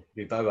when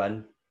we bow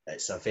in,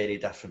 it's a very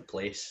different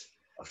place.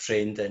 I've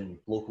trained in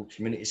local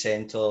community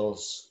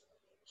centres,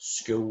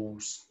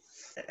 schools,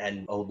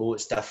 and although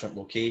it's different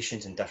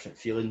locations and different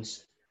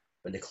feelings,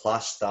 when the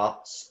class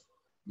starts,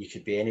 you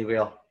could be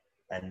anywhere,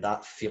 and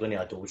that feeling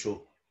of a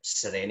dojo,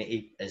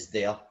 serenity is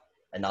there,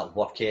 and that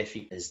work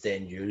ethic is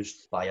then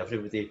used by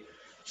everybody.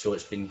 So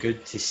it's been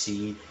good to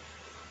see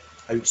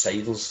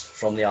outsiders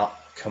from the art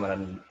coming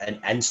in and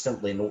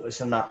instantly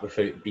noticing that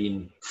without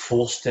being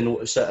forced to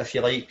notice it, if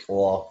you like,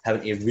 or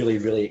having to really,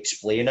 really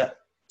explain it.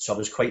 So I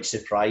was quite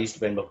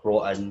surprised when we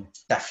brought in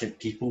different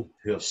people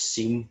who have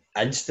seen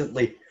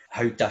instantly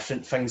how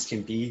different things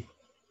can be.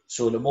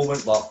 So at the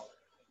moment,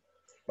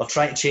 we're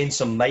trying to change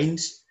some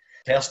minds,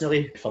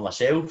 personally, for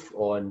myself,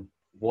 on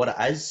what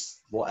is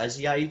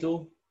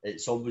Iaido.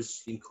 It's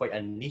always been quite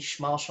a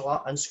niche martial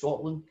art in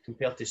Scotland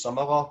compared to some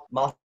other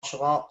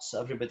martial arts.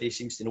 Everybody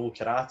seems to know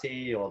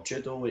karate or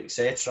judo,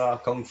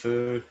 etc., kung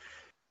fu.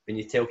 When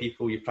you tell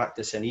people you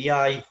practice in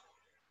EI,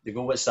 they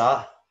go, what's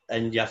that?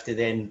 And you have to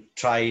then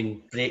try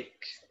and break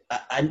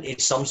into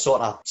some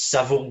sort of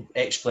civil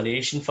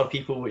explanation for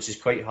people, which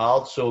is quite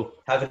hard. So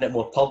having it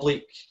more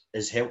public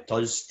has helped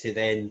us to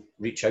then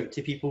reach out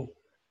to people.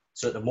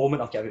 So at the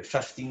moment, I've got about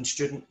 15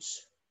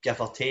 students, give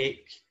or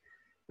take,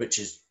 which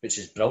is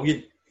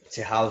brilliant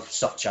to have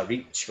such a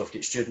reach. We've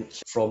got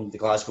students from the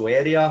Glasgow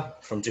area,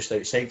 from just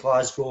outside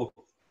Glasgow.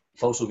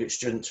 We've also got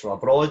students from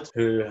abroad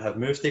who have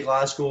moved to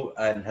Glasgow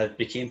and have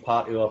become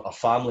part of our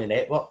family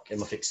network, and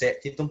we've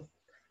accepted them.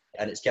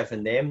 And it's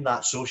given them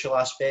that social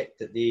aspect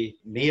that they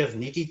may have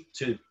needed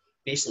to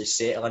basically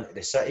settle into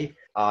the city.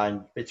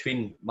 And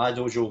between my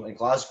dojo in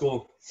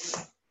Glasgow,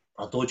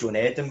 our dojo in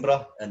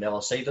Edinburgh and the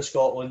other side of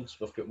Scotland,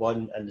 we've got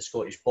one in the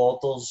Scottish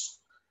borders,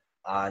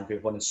 and we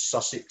have one in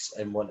Sussex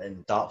and one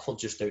in Dartford,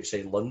 just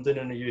outside London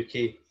in the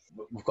UK.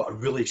 We've got a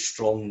really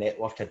strong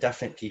network of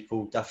different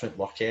people, different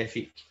work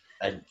ethic,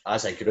 and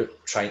as a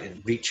group trying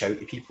to reach out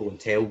to people and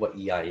tell what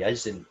EI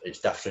is and its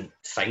different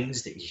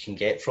things that you can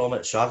get from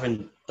it. So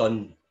having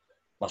done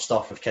my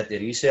stuff with kidney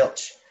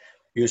research,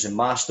 using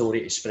my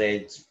story to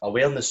spread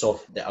awareness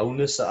of the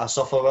illness that I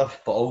suffer with,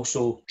 but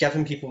also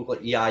giving people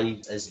like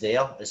EI is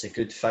there is a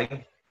good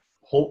thing.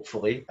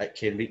 Hopefully it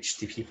can reach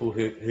the people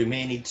who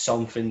may need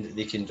something that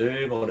they can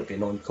do, whether it be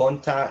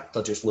non-contact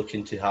or just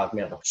looking to have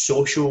more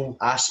social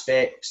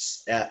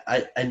aspects.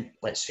 And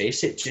let's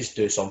face it, just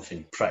do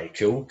something pretty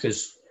cool,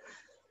 because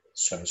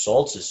swimming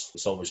swords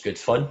is always good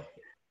fun.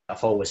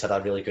 I've always had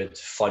a really good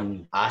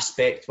fun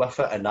aspect with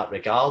it in that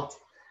regard,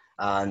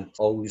 and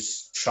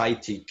always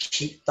tried to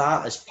keep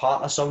that as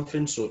part of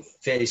something. So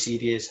very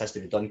serious, has to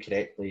be done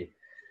correctly,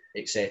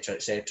 etc.,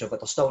 etc. But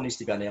there still needs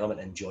to be an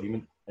element of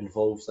enjoyment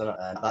involved in it,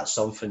 and that's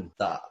something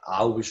that I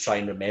always try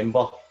and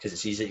remember, because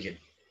it's easy to get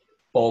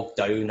bogged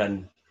down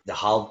in the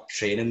hard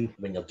training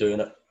when you're doing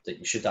it, that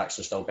you should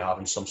actually still be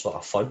having some sort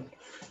of fun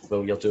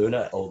while you're doing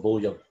it, although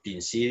you're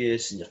being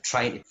serious and you're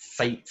trying to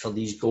fight for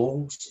these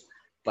goals,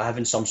 but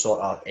having some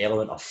sort of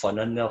element of fun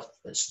in there,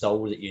 that's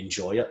still that you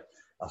enjoy it.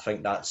 I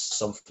think that's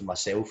something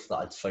myself that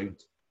I'd found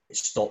it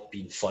stopped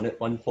being fun at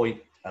one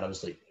point, and I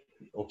was like,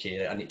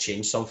 okay, I need to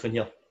change something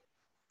here.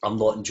 I'm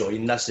not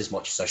enjoying this as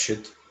much as I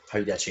should. How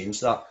do I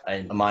change that?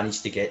 And I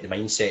managed to get the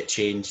mindset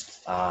changed,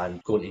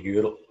 and going to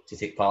Europe to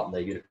take part in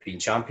the European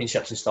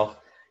Championships and stuff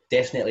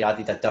definitely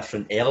added a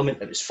different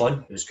element. It was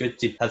fun. It was good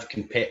to have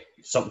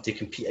something to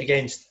compete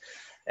against.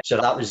 So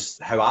that was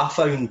how I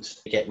found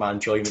to get my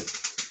enjoyment.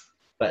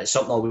 But it's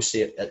something I always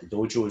say at the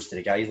dojos to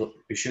the guys, look,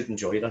 we should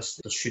enjoy this.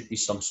 There should be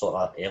some sort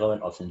of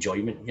element of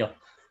enjoyment here.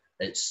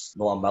 It's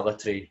not a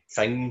military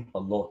thing.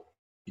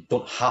 You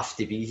don't have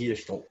to be here if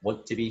you don't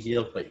want to be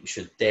here, but you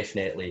should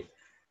definitely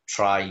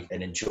try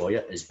and enjoy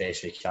it as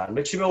best we can,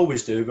 which we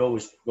always do.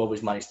 We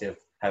always manage to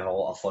have a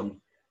lot of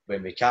fun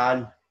when we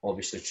can,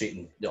 obviously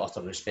treating the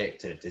utter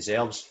respect that it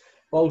deserves,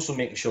 but also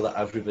making sure that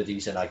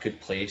everybody's in a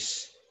good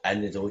place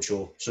in the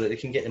dojo so that they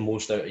can get the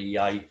most out of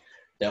EI,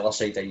 the other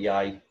side of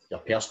EI, your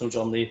personal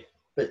journey,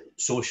 but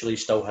socially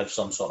still have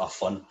some sort of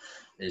fun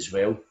as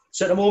well.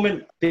 So at the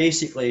moment,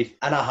 basically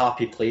in a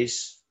happy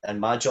place in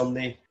my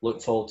journey,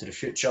 look forward to the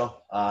future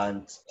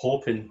and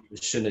hoping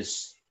as soon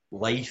as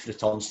life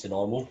returns to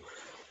normal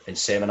and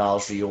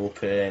seminars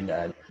reopen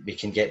and we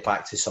can get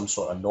back to some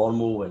sort of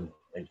normal and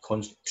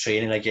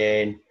training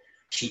again,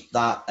 keep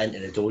that into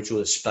the dojo,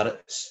 the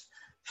spirits,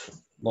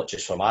 not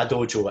just for my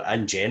dojo, but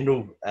in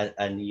general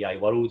in the EI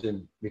world,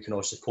 and we can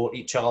all support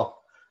each other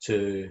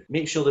to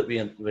make sure that we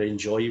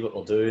enjoy what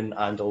we're doing,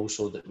 and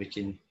also that we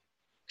can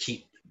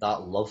keep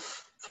that love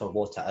for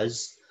what it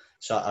is.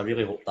 So I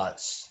really hope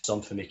that's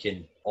something we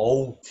can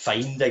all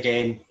find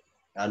again.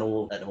 I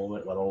know at the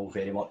moment we're all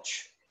very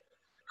much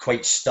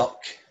quite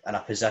stuck in a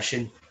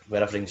position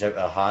where everything's out of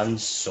our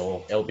hands,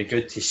 so it'll be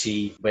good to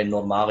see when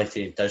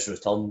normality does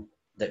return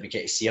that we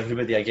get to see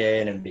everybody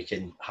again and we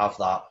can have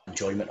that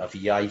enjoyment of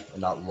EI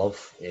and that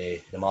love,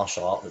 the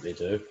martial art that we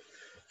do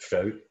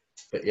throughout.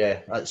 But yeah,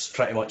 that's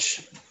pretty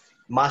much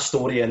my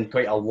story in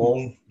quite a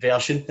long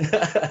version.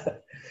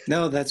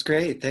 No, that's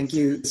great. Thank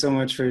you so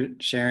much for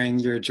sharing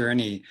your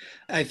journey.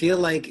 I feel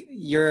like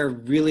you're a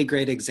really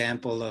great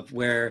example of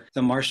where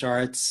the martial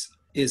arts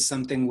is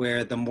something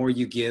where the more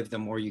you give, the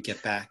more you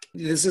get back.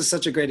 This is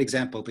such a great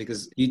example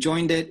because you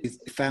joined it, you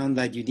found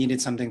that you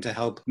needed something to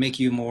help make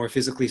you more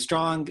physically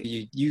strong.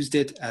 You used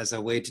it as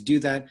a way to do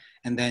that.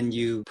 And then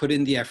you put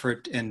in the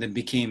effort and then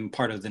became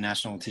part of the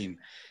national team.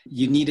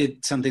 You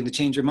needed something to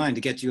change your mind,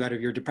 to get you out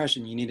of your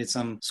depression. You needed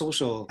some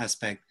social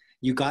aspect.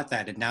 You got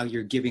that, and now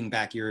you're giving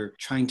back. You're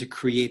trying to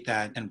create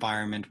that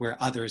environment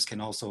where others can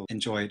also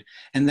enjoy it.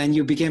 And then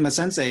you became a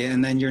sensei,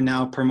 and then you're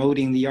now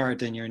promoting the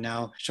art, and you're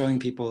now showing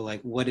people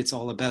like what it's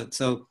all about.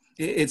 So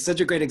it's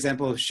such a great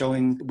example of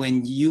showing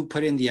when you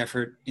put in the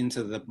effort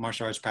into the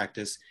martial arts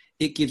practice,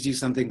 it gives you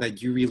something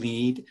that you really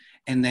need,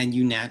 and then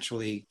you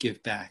naturally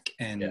give back.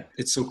 And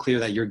It's so clear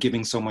that you're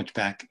giving so much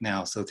back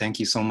now. So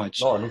thank you so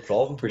much. No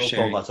problem. For no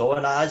sharing. Problem at all.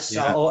 And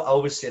I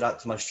always say that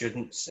to my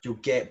students, you'll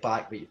get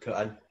back what you put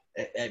in.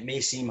 It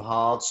may seem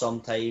hard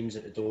sometimes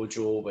at the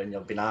dojo when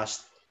you've been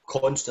asked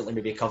constantly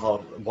maybe cover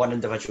one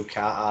individual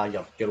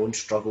kata, your own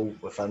struggle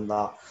within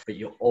that, but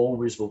you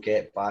always will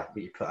get back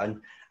what you put in.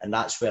 And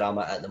that's where I'm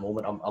at the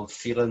moment. I'm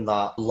feeling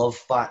that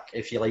love back,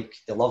 if you like,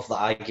 the love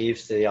that I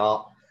gave to the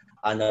art,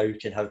 I now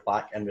can have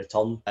back in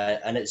return.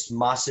 And it's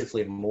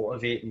massively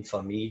motivating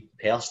for me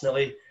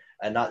personally.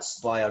 And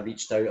that's why I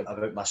reached out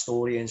about my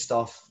story and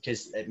stuff,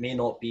 because it may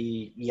not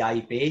be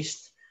EI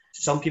based.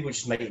 Some people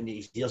just might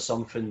need to hear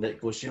something that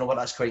goes, you know what,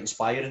 that's quite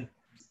inspiring.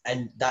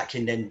 And that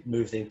can then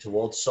move them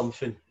towards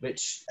something,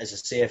 which, as I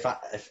say,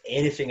 if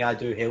anything I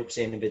do helps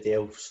anybody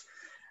else,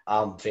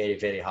 I'm very,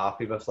 very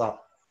happy with that.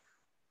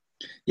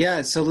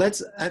 Yeah, so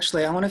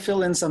I want to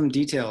fill in some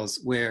details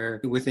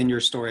where within your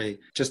story,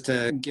 just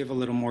to give a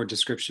little more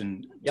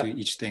description to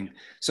each thing.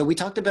 So we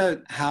talked about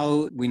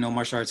how we know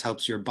martial arts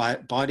helps your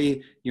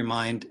body, your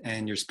mind,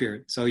 and your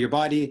spirit. So your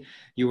body,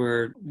 you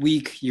were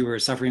weak, you were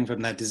suffering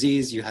from that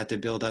disease, you had to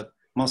build up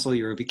muscle,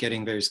 you were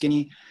getting very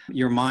skinny.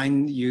 Your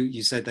mind,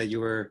 you said that you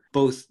were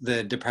both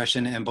the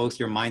depression and both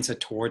your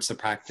mindset towards the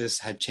practice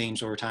had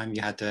changed over time.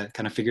 You had to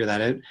kind of figure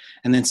that out.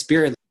 And then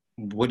spirit,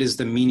 what is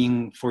the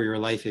meaning for your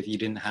life if you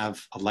didn't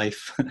have a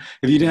life?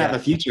 If you didn't have a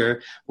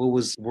future, what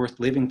was worth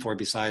living for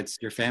besides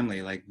your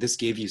family? Like, this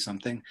gave you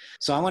something.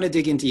 So I want to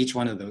dig into each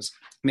one of those,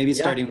 maybe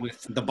starting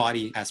with the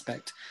body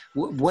aspect.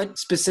 What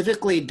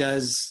specifically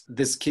does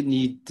this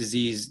kidney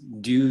disease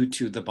do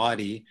to the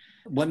body?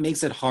 What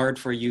makes it hard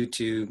for you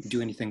to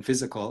do anything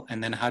physical?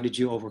 And then how did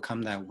you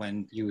overcome that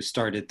when you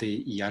started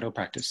the Iaido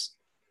practice?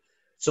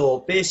 So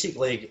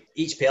basically,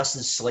 each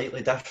person's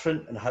slightly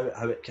different and how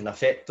it can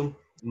affect them.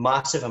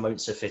 Massive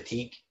amounts of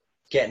fatigue.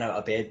 Getting out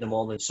of bed in the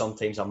morning,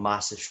 sometimes a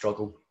massive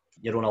struggle.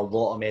 You're on a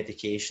lot of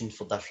medication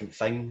for different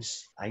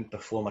things. I think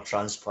before my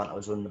transplant, I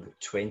was on about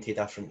 20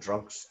 different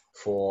drugs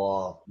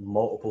for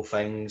multiple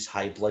things,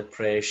 high blood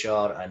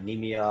pressure,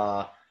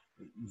 anemia,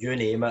 you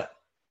name it.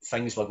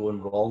 Things were going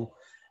wrong.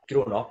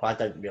 Growing up, I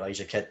didn't realise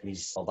your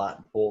kidneys are that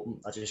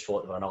important. I just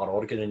thought they were another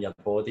organ in your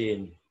body,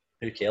 and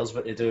who cares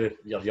what they do?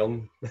 You're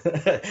young,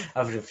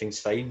 everything's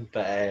fine.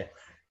 But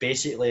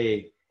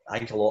basically, I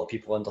think a lot of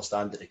people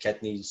understand that the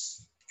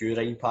kidneys,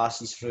 urine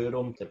passes through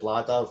them, the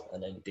bladder,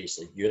 and then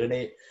basically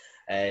urinate.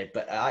 But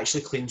it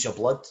actually cleans your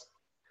blood.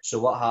 So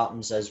what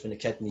happens is when the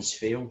kidneys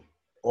fail,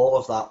 all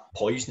of that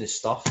poisonous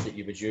stuff that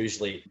you would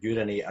usually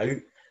urinate out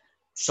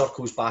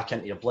circles back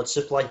into your blood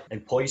supply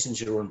and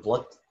poisons your own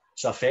blood.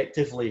 So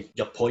effectively,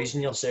 you're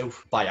poisoning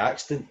yourself by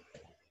accident.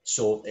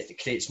 So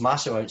it creates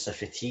massive amounts of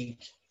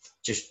fatigue,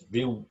 just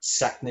real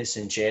sickness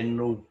in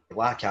general,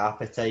 lack of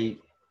appetite,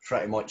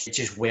 pretty much. It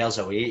just wears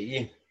away at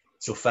you.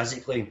 So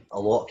physically, a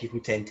lot of people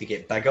tend to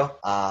get bigger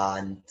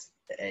and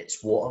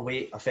it's water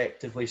weight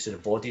effectively, so the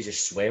body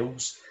just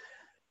swells.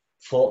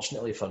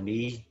 Fortunately for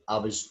me, I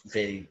was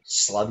very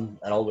slim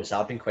and always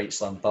have been quite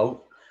slim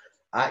built.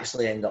 I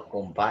actually ended up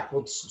going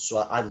backwards, so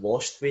I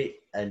lost weight,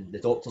 and the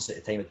doctors at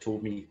the time had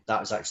told me that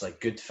was actually a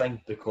good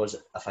thing, because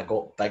if I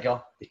got bigger,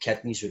 the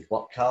kidneys would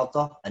work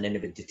harder and then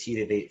it would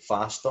deteriorate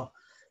faster.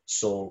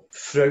 So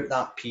throughout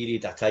that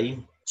period of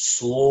time,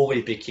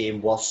 slowly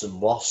became worse and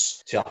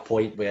worse, to a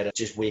point where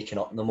just waking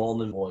up in the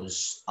morning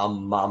was a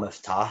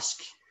mammoth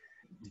task.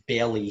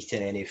 Barely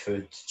eating any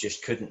food,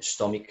 just couldn't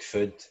stomach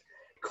food,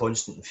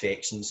 constant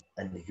infections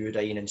in the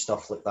urine and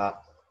stuff like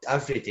that.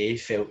 Every day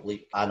felt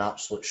like an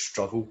absolute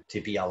struggle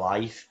to be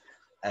alive,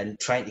 and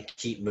trying to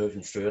keep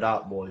moving through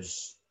that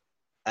was,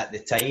 at the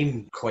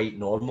time, quite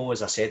normal.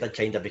 As I said, I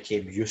kind of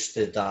became used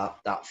to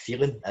that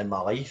feeling in my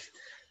life,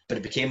 but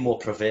it became more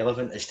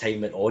prevalent as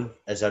time went on.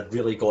 As I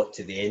really got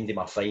to the end of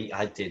my fight, I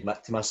had to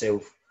admit to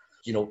myself,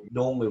 the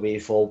only way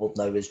forward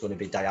now is going to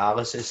be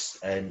dialysis,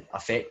 and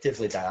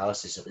effectively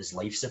dialysis is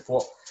life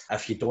support.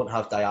 If you don't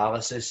have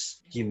dialysis,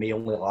 you may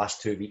only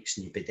last 2 weeks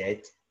and you'd be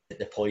dead.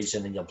 The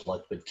poison in your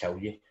blood would kill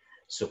you.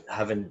 So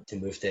having to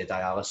move to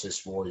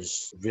dialysis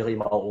was really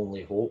my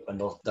only hope,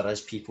 and there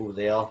is people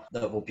there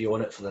that will be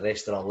on it for the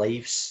rest of their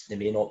lives. They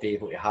may not be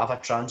able to have a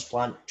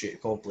transplant due to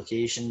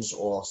complications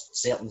or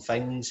certain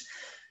things.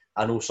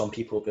 I know some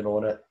people have been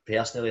on it.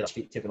 Personally, I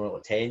speak to people on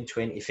it 10,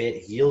 20,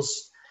 30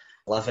 years,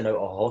 living out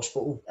of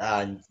hospital,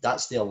 and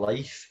that's their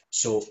life.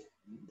 So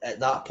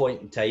at that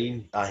point in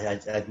time, I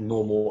had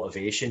no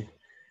motivation.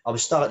 I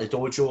was still at the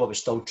dojo, I was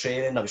still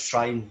training, I was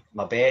trying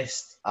my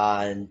best,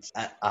 and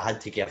I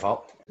had to give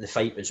up. The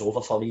fight was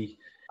over for me.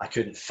 I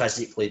couldn't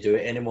physically do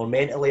it anymore.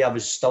 Mentally, I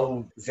was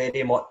still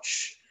very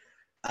much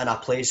in a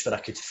place where I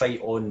could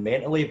fight on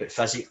mentally, but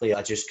physically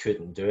I just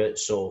couldn't do it.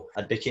 So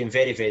I became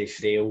very, very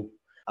frail.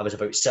 I was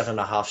about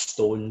 7.5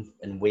 stone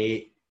in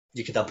weight.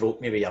 You could have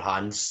broke me with your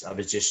hands. I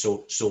was just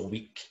so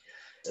weak.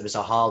 It was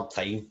a hard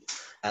time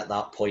at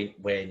that point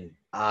when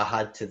I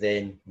had to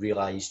then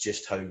realise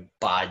just how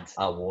bad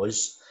I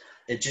was.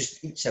 It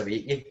just eats away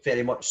at you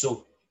very much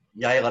so.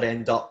 You either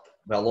end up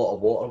with a lot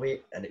of water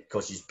weight and it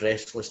causes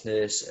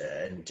breathlessness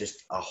and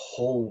just a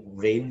whole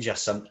range of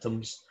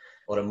symptoms,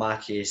 or in my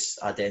case,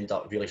 I'd end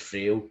up really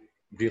frail,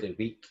 really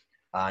weak,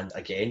 and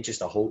again,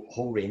 just a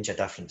whole range of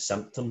different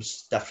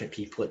symptoms. Different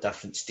people at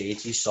different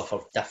stages suffer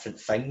different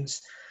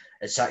things.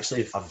 It's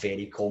actually a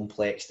very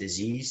complex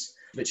disease,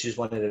 which is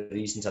one of the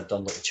reasons I've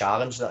done like the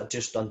challenge that I've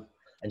just done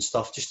and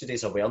stuff, just to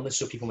raise awareness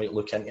so people might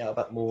look into it a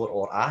bit more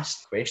or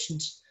ask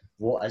questions.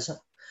 What is it?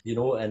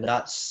 And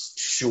that's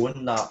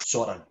shown that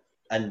sort of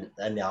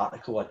in the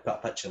article. I'd put a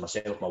picture of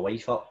myself, my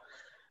wife up,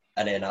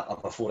 and then a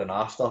before and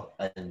after,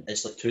 and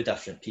it's like two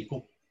different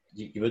people.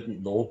 You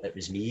wouldn't know it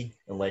was me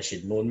unless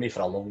you'd known me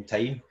for a long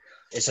time.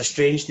 It's a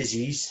strange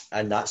disease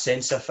in that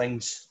sense of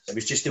things. It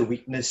was just the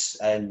weakness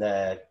and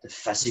the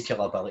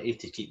physical ability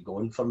to keep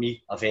going for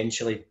me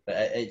eventually. But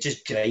it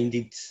just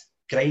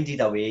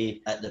grinded away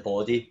at the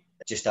body,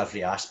 just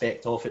every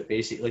aspect of it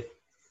basically.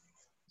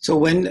 So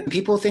when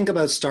people think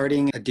about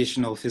starting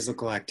additional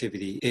physical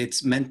activity,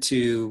 it's meant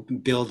to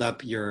build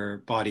up your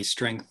body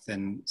strength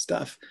and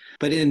stuff.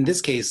 But in this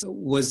case,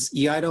 was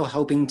Iaido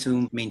helping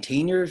to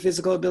maintain your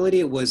physical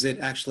ability? Was it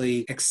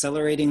actually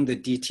accelerating the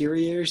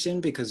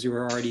deterioration because you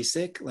were already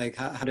sick? Like,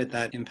 how did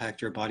that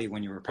impact your body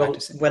when you were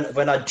practicing? Well,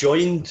 when I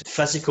joined,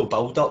 physical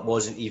build-up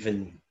wasn't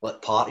even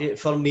like part of it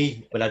for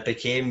me. When I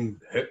became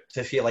hooked,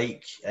 if you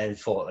like, and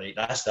thought, right,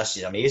 this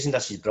is amazing,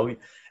 this is brilliant,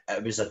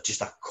 it was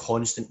just a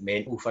constant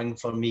mental thing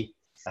for me.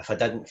 If I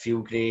didn't feel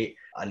great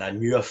and I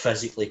knew I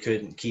physically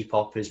couldn't keep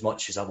up as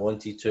much as I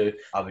wanted to,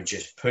 I would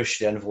just push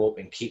the envelope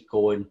and keep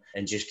going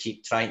and just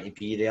keep trying to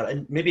be there.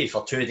 And maybe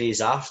for 2 days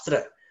after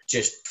it,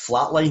 just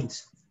flatlined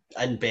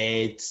in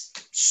bed,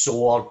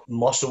 sore,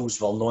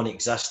 muscles were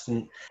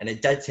non-existent. And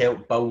it did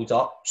help build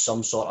up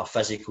some sort of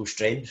physical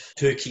strength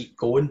to keep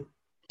going.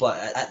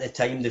 But at the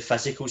time, the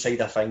physical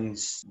side of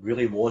things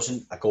really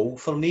wasn't a goal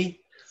for me.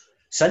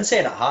 Since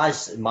then, it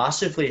has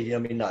massively. I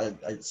mean,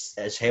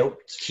 it's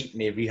helped keep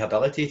me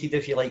rehabilitated,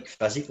 if you like,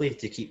 physically,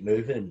 to keep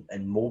moving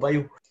and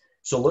mobile.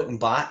 So looking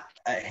back,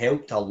 it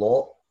helped a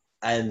lot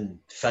in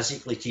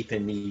physically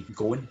keeping me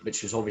going,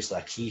 which was obviously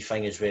a key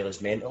thing as well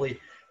as mentally.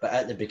 But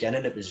at the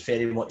beginning, it was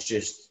very much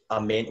just a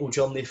mental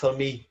journey for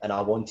me, and I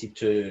wanted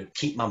to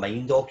keep my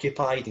mind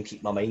occupied and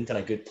keep my mind in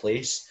a good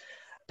place.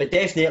 But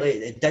definitely,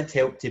 it did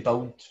help to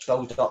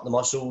build up the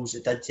muscles.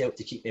 It did help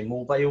to keep me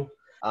mobile.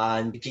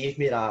 And it gave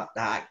me that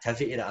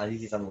activity that I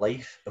needed in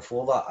life.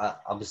 Before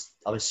that, I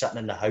was sitting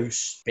in the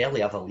house,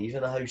 barely ever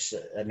leaving the house.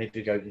 I'd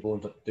maybe go out and go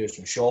and do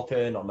some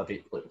shopping, or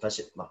maybe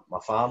visit my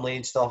family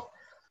and stuff.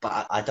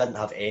 But I didn't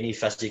have any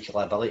physical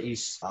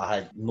abilities. I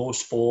had no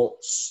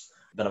sports.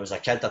 When I was a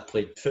kid, I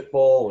played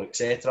football,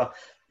 etc.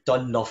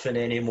 Done nothing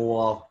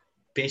anymore.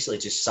 Basically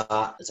just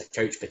sat as a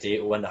couch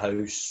potato in the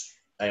house,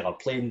 either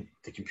playing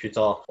the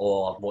computer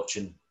or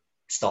watching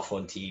stuff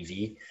on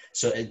TV.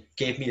 So it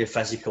gave me the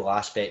physical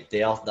aspect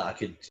there that I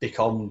could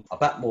become a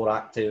bit more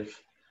active,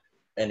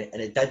 and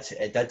it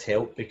did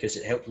help because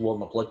it helped lower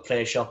my blood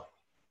pressure.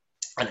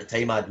 And at the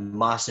time I had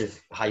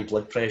massive high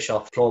blood pressure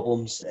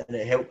problems, and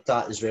it helped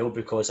that as well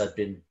because I'd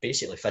been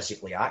basically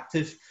physically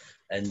active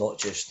and not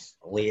just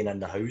laying in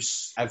the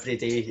house every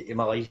day in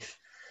my life.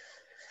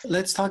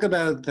 Let's talk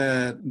about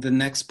the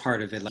next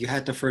part of it. You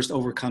had to first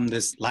overcome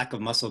this lack of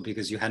muscle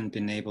because you hadn't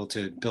been able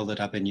to build it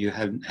up and you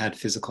hadn't had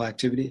physical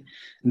activity.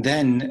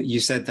 Then you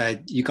said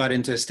that you got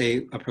into a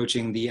state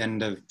approaching the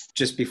end of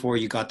just before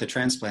you got the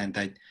transplant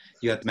that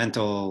you had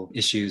mental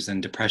issues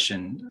and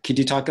depression. Could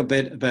you talk a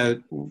bit about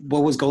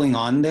what was going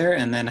on there,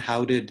 and then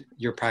how did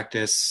your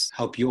practice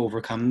help you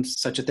overcome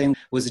such a thing?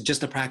 Was it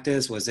just a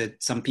practice? Was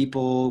it some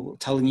people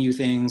telling you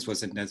things?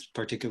 Was it a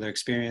particular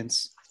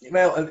experience?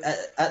 Well,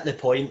 at the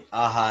point,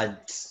 I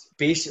had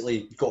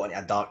basically got into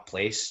a dark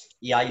place.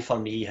 Iaido for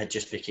me had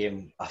just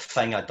became a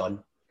thing I'd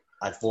done.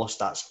 I'd lost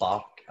that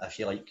spark, if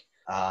you like.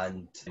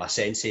 And my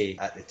sensei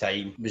at the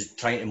time was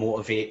trying to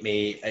motivate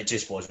me. It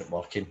just wasn't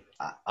working.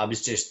 I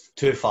was just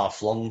too far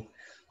flung.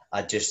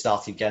 I just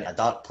started getting a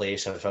dark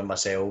place. I found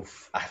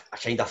myself, I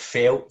kind of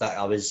felt that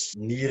I was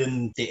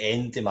nearing the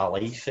end of my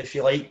life, if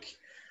you like.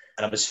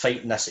 And I was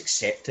fighting this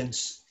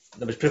acceptance.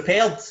 I was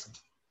prepared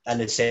in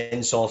the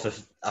sense of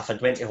if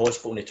I'd went to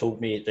hospital and they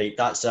told me, right,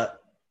 that's it,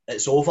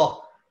 it's over.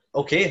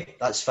 Okay,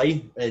 that's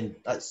fine. And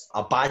that's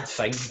a bad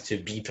thing to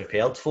be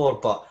prepared for,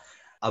 but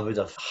I would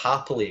have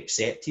happily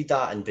accepted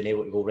that and been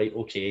able to go, right,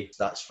 okay,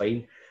 that's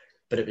fine.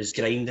 But it was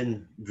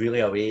grinding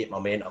really away at my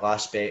mental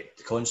aspect.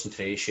 The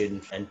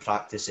concentration and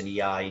practice in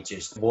EI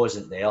just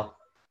wasn't there.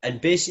 And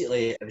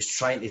basically, I was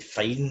trying to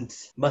find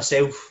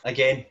myself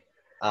again.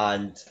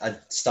 And I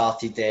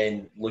started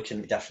then looking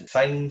at different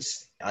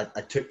things. I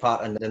took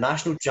part in the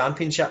national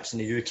championships in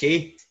the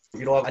UK.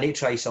 You know, I need to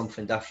try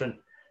something different.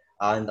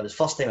 And it was the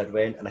first time I'd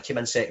went, and I came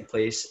in second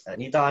place at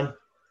Nidan.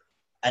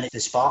 And the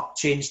spark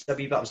changed a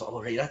wee bit. I was like,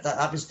 oh, right,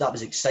 that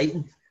was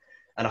exciting.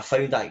 And I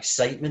found that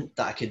excitement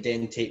that I could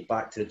then take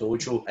back to the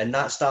dojo. And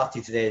that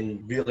started to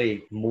then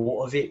really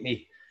motivate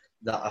me,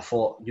 that I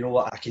thought, you know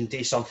what, I can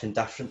do something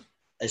different.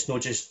 It's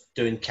not just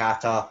doing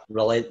kata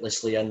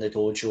relentlessly in the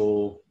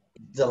dojo.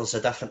 There's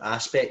a different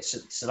aspect.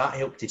 So that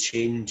helped to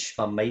change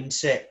my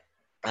mindset.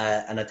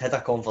 And I'd had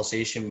a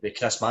conversation with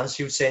Chris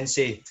Mansfield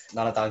sensei,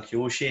 Naradan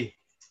Kyoshi,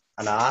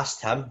 and I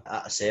asked him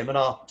at a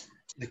seminar,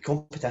 the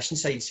competition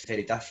side's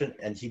very different,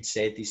 and he'd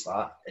said he's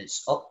like,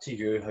 it's up to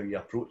you how you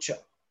approach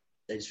it.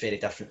 It's very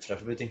different for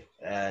everybody.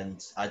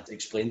 And I'd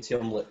explained to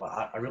him, like,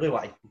 I really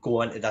want to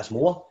go into this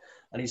more.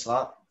 And he's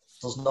like,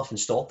 there's nothing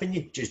stopping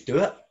you, just do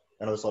it.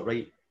 And I was like,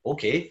 right,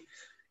 okay.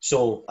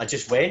 So I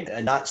just went,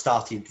 and that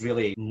started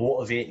really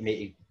motivating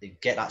me to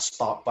get that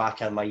spark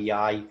back in my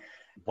eye.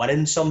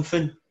 Winning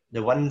something,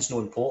 the win's not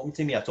important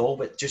to me at all,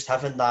 but just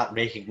having that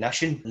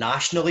recognition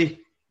nationally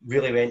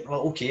really went,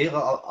 well, okay,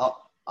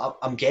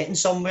 I'm getting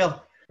somewhere.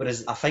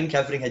 Whereas I think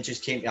everything had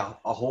just came to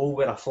a hole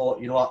where I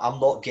thought, you know what, I'm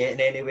not getting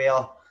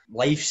anywhere.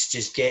 Life's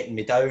just getting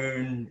me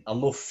down. I'm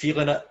not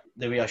feeling it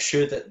the way I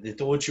should at the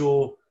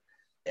dojo.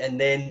 And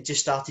then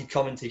just started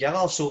coming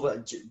together.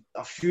 So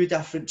a few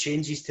different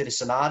changes to the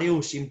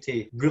scenario seemed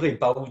to really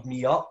build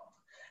me up.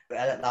 And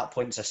at that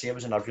point, as I say, I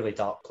was in a really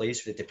dark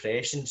place with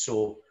depression.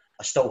 So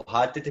I still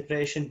had the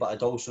depression, but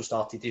I'd also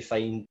started to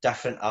find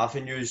different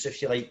avenues,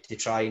 if you like, to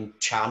try and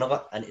channel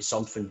it into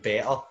something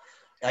better.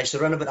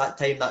 So around about that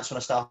time, that's when I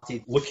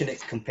started looking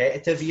at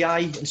competitive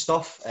EI and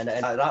stuff, and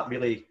that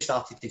really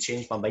started to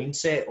change my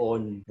mindset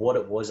on what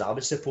it was I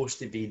was supposed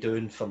to be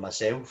doing for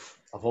myself.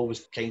 I've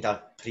always kind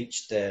of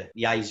preached the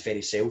EI is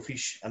very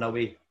selfish in a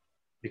way,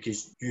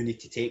 because you need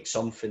to take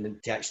something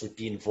and to actually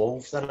be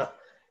involved in it.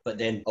 But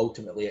then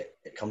ultimately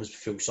it comes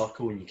full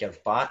circle and you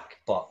give back.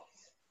 But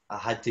I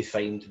had to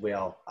find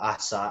where I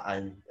sat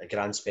in a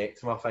grand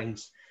spectrum of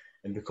things.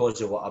 And because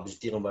of what I was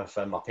dealing with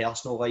in my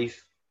personal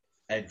life,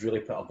 it really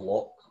put a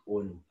block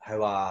on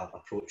how I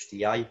approached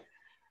EI.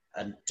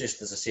 And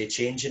just as I say,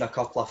 changing a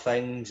couple of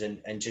things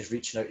and just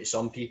reaching out to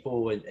some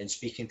people and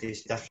speaking to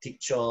different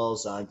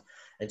teachers and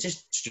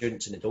just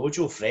students in the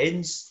dojo,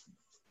 friends.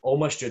 All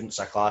my students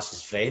are classed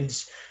as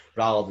friends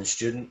rather than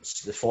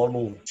students. The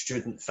formal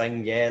student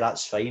thing, yeah,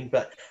 that's fine.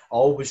 But I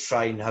always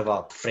try and have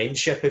a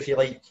friendship, if you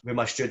like, with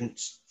my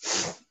students.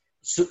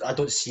 So I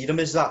don't see them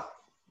as that.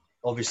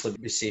 Obviously,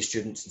 we say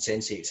students and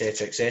sensei,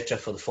 etc.,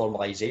 for the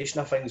formalisation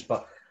of things,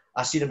 but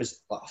I see them as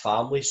like a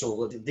family.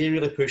 So they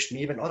really pushed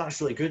me, went, oh,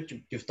 that's really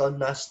good, you've done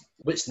this.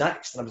 What's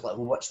next? And I was like,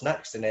 well, what's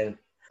next? And then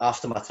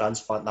after my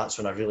transplant, that's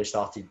when I really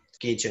started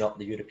gauging up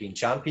the European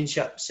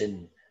Championships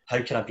and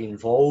how can I be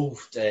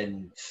involved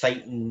in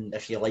fighting,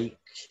 if you like,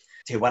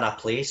 to win a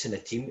place in the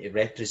team, to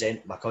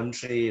represent my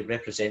country,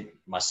 represent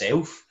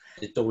myself,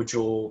 the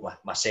dojo,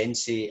 my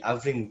sensei,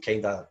 everything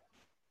kind of,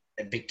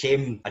 it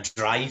became a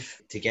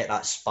drive to get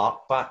that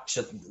spark back.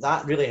 So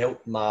that really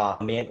helped my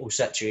mental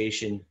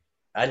situation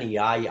in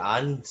EI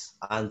and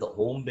at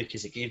home,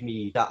 because it gave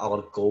me that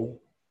other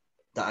goal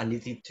that I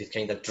needed to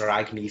kind of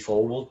drag me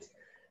forward.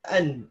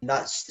 And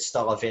that's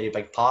still a very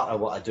big part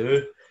of what I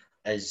do,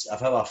 is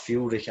if ever I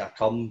feel like I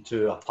come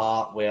to a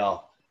part where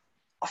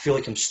I feel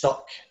like I'm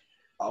stuck,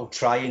 I'll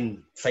try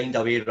and find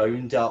a way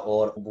around it,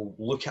 or we'll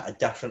look at a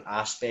different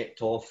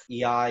aspect of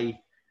EI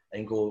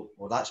and go,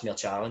 well, that's more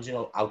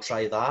challenging, I'll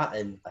try that,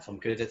 and if I'm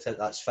good at it,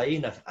 that's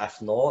fine.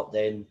 If not,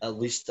 then at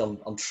least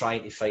I'm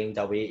trying to find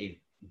a way to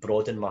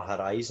broaden my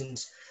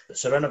horizons.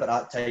 So around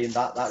about that time,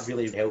 that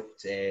really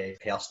helped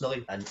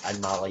personally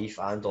in my life,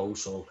 and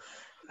also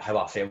how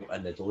I felt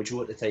in the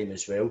dojo at the time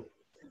as well.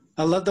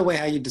 I love the way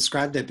how you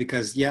described it,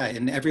 because yeah,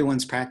 in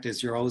everyone's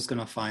practice, you're always going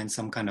to find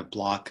some kind of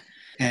block,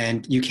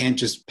 and you can't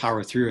just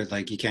power through it.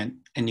 Like you can't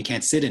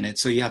sit in it.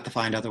 So you have to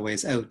find other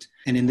ways out.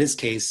 And in this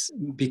case,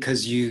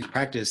 because you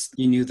practiced,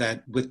 you knew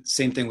that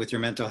same thing with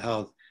your mental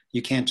health,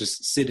 you can't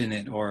just sit in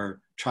it or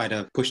try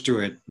to push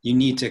through it. You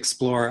need to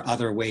explore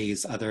other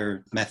ways,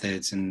 other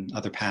methods, and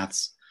other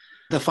paths.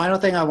 The final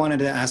thing I wanted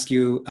to ask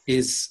you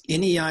is,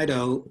 in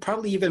Iaido,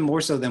 probably even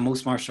more so than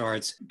most martial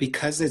arts,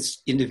 because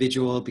it's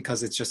individual,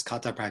 because it's just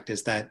kata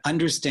practice, that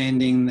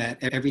understanding that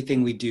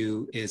everything we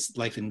do is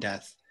life and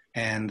death.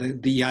 And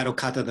the Iaido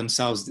kata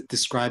themselves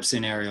describe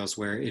scenarios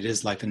where it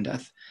is life and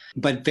death.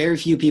 But very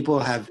few people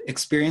have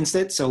experienced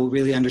it, so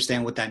really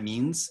understand what that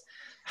means.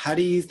 How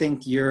do you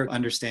think your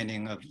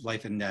understanding of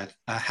life and death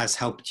has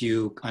helped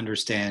you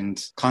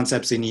understand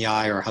concepts in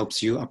EI, or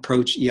helps you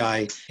approach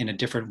EI in a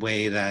different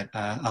way that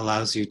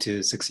allows you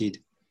to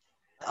succeed?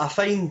 I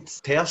find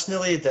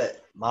personally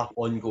that my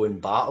ongoing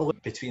battle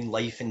between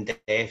life and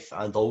death,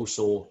 and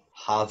also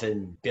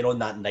having been on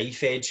that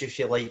knife edge, if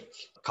you like,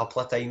 a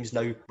couple of times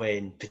now,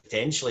 when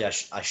potentially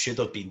I should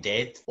have been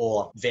dead,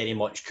 or very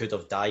much could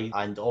have died,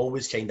 and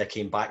always kind of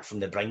came back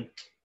from the brink,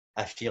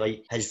 if you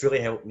like, has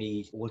really helped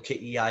me look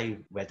at EI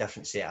with a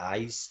different set of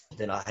eyes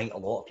than I think a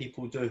lot of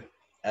people do.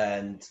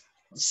 And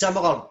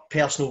similar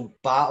personal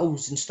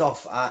battles and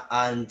stuff,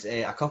 and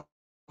a couple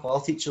of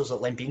other teachers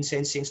like Len Bean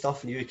Sensei and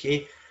stuff in the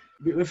UK,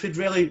 we've had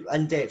really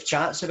in-depth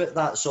chats about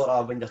that sort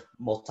of when your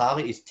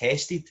mortality is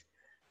tested.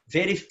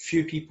 Very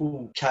few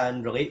people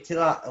can relate to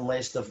that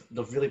unless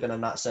they've really been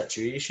in that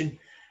situation.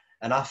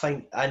 And I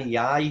think in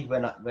EI,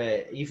 when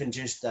even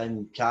just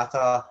in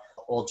kata,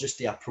 or just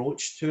the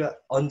approach to it,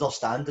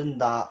 understanding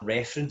that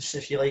reference,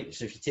 if you like.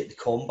 So if you take the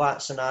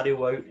combat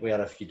scenario out,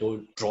 where if you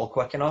don't draw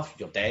quick enough,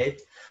 you're dead,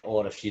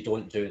 or if you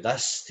don't do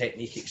this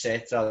technique,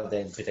 etc.,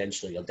 then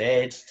potentially you're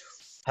dead.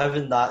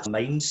 Having that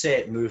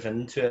mindset move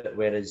into it,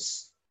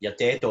 whereas you're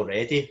dead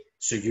already,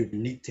 so you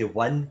need to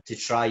win to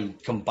try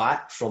come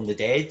back from the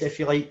dead, if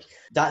you like.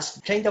 That's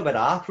kind of where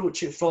I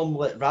approach it from.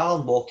 Like, rather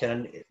than walking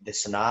into the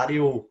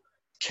scenario,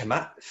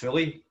 commit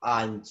fully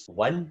and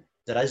win.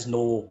 There is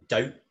no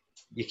doubt.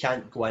 You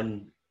can't go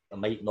in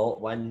and might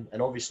not win.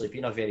 And obviously,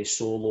 being a very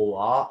solo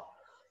art,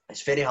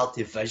 it's very hard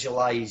to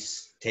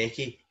visualise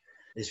techie.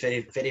 It's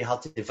very, very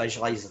hard to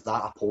visualise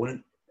that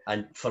opponent.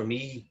 And for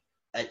me,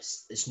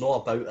 it's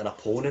not about an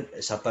opponent.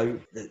 It's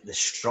about the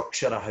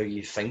structure of how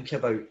you think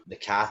about the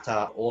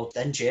kata, or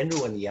in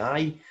general in the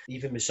eye,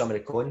 even with some of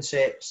the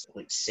concepts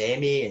like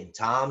semi and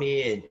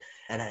tami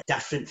and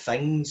different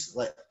things.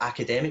 Like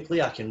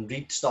academically, I can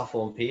read stuff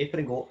on paper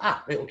and go,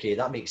 right, okay,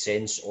 that makes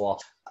sense. Or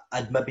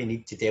I'd maybe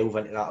need to delve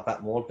into that a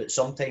bit more, but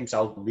sometimes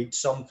I'll read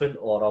something,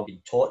 or I'll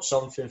be taught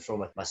something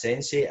from my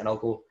sensei, and I'll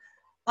go,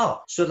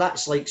 so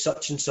that's like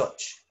such and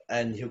such.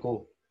 And he'll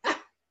go,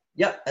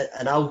 yeah,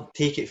 and I'll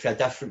take it from a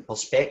different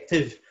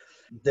perspective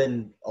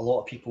than a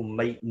lot of people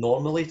might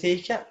normally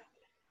take it.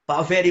 But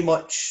I very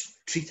much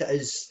treat it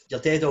as,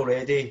 you're dead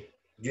already,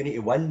 you need to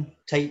win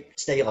type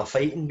style of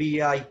fighting,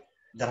 BI.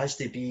 There has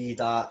to be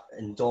that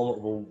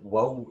indomitable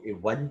will to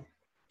win,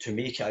 to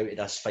make it out of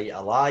this fight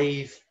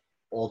alive.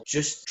 or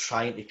just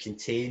trying to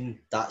contain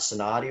that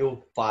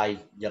scenario by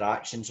your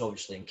actions.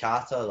 Obviously in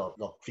kata,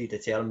 they're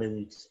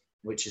predetermined,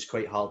 which is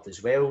quite hard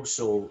as well.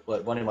 So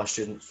like one of my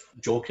students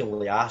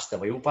jokingly asked a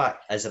while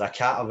back, is there a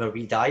kata where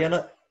we die in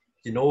it?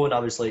 You know, and I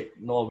was like,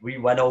 no, we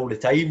win all the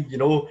time, you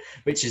know,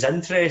 which is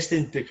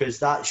interesting because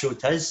that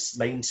showed his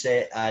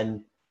mindset.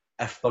 And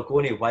if we're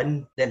going to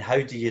win, then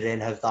how do you then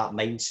have that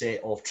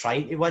mindset of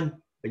trying to win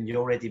when you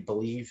already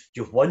believe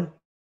you've won?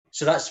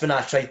 So that's when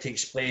I tried to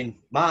explain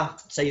my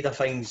side of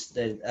things.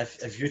 Then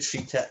if you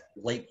treat it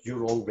like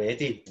you're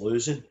already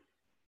losing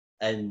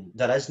and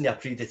there isn't a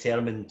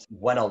predetermined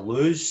win or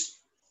lose,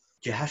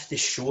 you have to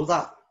show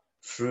that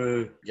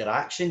through your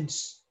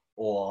actions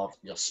or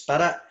your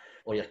spirit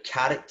or your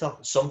character.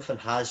 Something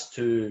has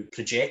to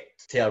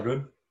project to a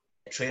room.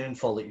 Training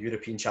for like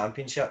European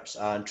Championships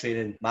and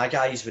training my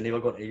guys when they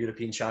were going to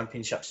European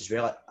Championships as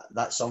well,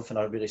 that's something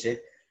I really said.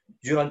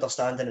 Your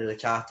understanding of the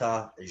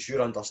kata is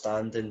your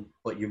understanding,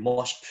 but you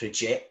must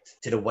project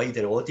to the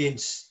wider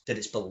audience that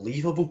it's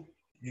believable.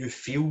 You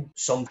feel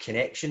some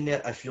connection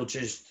there. If you're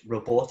just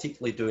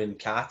robotically doing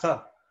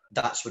kata,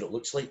 that's what it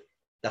looks like.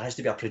 There has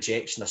to be a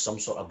projection of some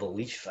sort of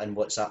belief in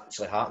what's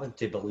actually happening.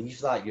 To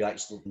believe that, you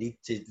actually need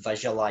to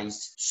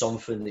visualise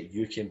something that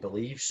you can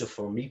believe. So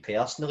for me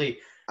personally,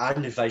 I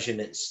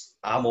envision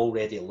I'm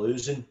already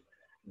losing,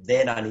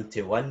 then I need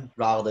to win,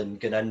 rather than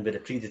going in with a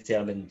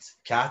predetermined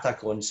kata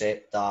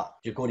concept that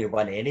you're going to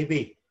win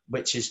anyway,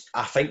 which is,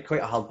 I think,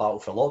 quite a hard battle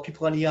for a lot of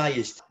people in EI,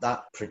 is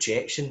that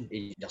projection,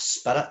 your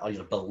spirit or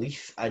your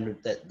belief in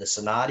the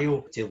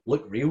scenario to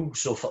look real.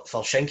 So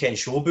for Shinken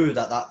Shobu,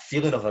 that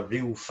feeling of a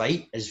real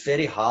fight is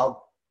very hard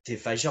to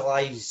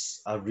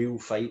visualise a real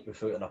fight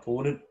without an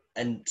opponent.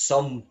 And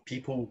some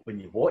people, when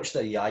you watch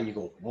the EI, you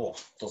go, whoa,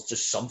 there's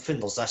just something,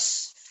 there's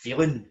this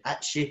feeling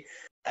at you,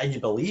 and you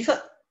believe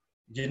it.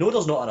 You know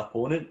there's not an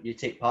opponent, you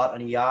take part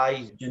in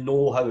EI, you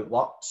know how it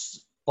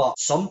works, but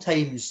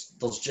sometimes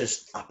there's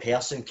just a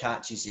person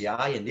catches the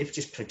eye and they've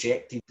just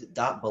projected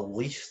that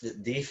belief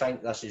that they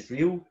think this is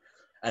real,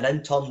 and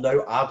in turn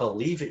now I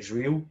believe it's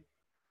real,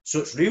 so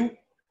it's real.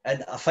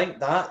 And I think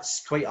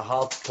that's quite a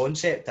hard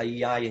concept of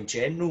EI in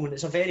general, and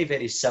it's a very,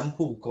 very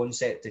simple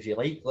concept if you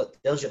like. Look,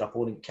 there's your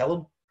opponent, kill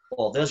him.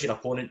 Or there's your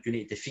opponent, you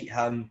need to defeat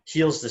him.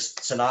 Here's the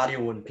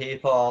scenario on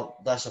paper,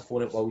 this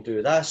opponent will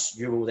do this,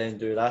 you will then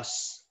do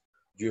this,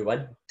 you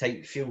win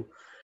type feel.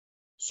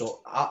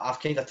 So I've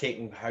kind of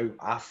taken how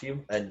I feel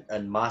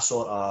and my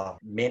sort of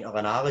mental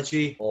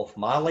analogy of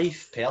my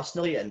life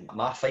personally and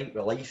my fight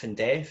with life and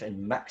death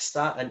and mix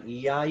that into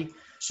EI.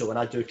 So when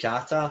I do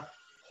kata,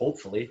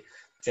 hopefully,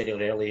 very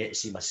rarely get to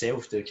see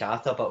myself do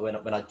kata, but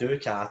when I do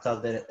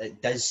kata, then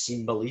it does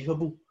seem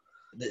believable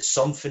that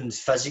something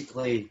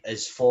physically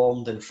is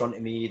formed in front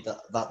of me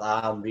that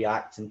I'm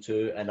reacting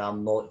to, and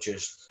I'm not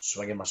just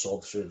swinging my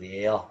sword through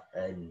the air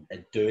and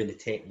doing the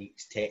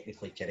techniques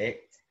technically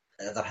correct.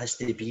 There has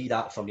to be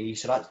that for me.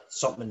 So that's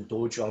something in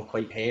dojo I'm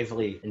quite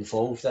heavily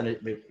involved in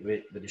it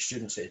with the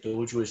students at the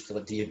dojo, is to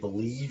like, do you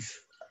believe?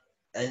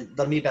 And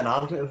there may be an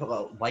argument about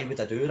like, why would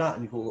I do that?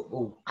 And you go,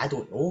 oh, I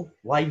don't know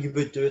why you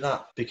would do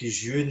that,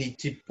 because you need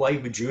to. Why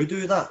would you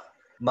do that?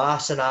 My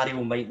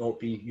scenario might not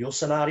be your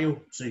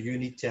scenario, so you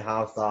need to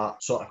have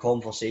that sort of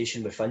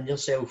conversation within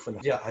yourself.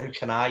 And how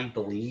can I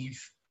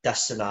believe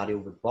this scenario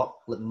would work?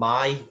 Like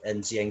my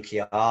in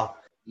ZNKR,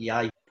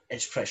 EI,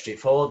 it's pretty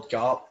straightforward.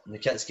 Get up,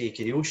 Nikitsuki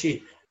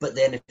Kiryoshi. But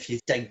then if you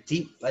dig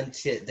deep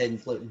into it,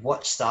 then like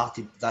what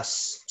started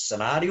this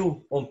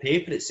scenario? On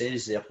paper it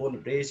says the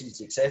opponent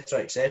raises,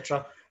 etc.,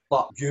 etc.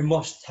 But you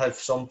must have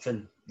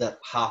something that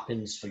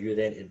happens for you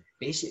then to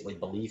basically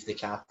believe the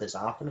kata is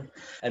happening.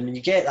 And when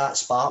you get that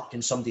spark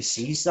and somebody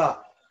sees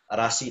that, or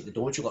I see at the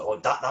dojo, like, oh,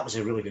 that was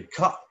a really good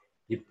cut.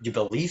 You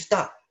believed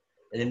that.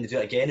 And then they do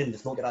it again and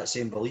they've not got that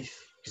same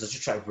belief because they're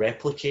just trying to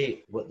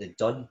replicate what they've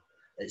done.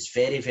 It's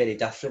very, very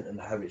different in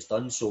how it's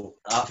done. So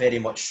I very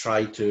much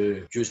try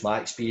to use my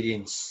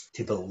experience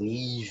to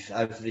believe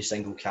every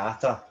single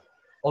kata.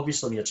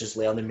 Obviously, when you're just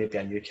learning maybe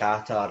a new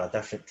kata or a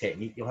different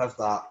technique, you'll have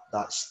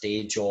that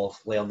stage of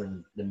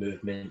learning the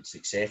movements,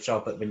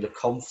 etc. But when you're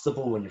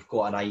comfortable and you've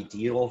got an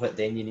idea of it,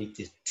 then you need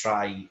to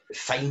try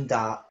find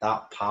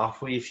that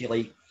pathway, if you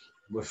like,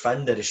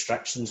 within the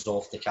restrictions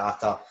of the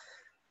kata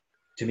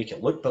to make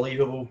it look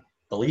believable,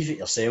 believe it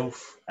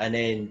yourself, and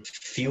then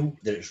feel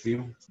that it's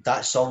real.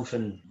 That's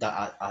something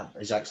that I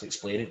was actually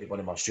explaining to one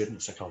of my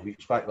students a couple of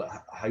weeks back. Like,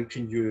 how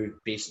can you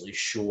basically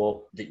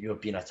show that you're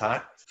being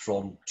attacked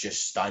from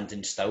just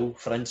standing still,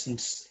 for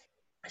instance?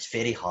 It's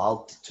very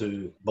hard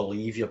to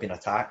believe you're being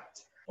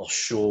attacked, or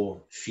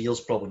show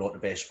fear's probably not the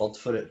best word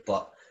for it,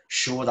 but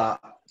show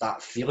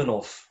that feeling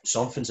of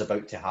something's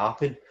about to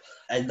happen.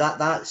 And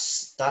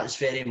that's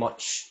very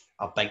much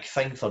a big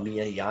thing for me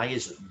in EI,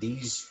 is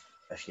these,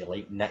 if you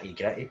like,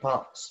 nitty-gritty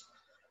parts.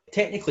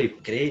 Technically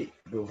great,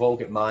 we've all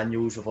got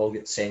manuals, we've all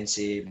got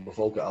sensei, we've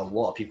all got a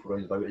lot of people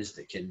around about us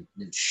that can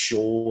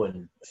show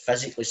and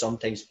physically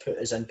sometimes put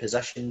us in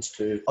positions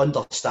to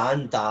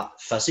understand that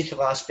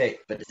physical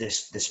aspect, but the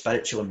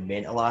spiritual and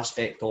mental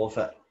aspect of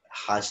it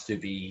has to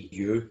be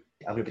you.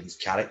 Everybody's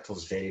character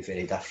is very,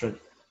 very different.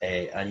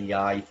 in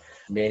EI.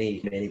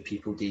 Many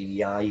people do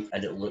EI,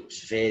 and it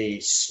looks very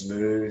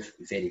smooth,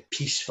 very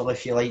peaceful,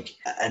 if you like,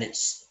 and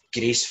it's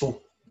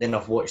graceful. Then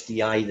I've watched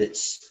EI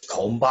that's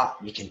combat.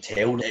 You can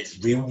tell that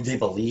it's real, they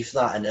believe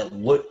that, and it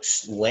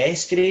looks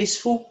less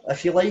graceful,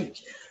 if you like,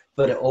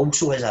 but it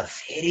also has a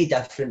very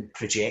different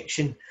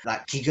projection.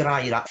 That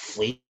Kigurai, that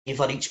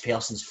flavour, each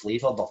person's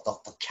flavour,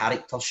 their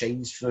character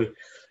shines through.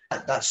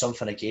 That's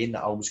something, again,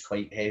 that I always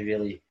quite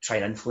heavily try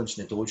and influence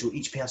in the dojo.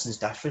 Each person's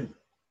different.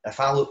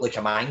 If I look like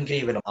I'm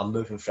angry when I'm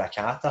moving for a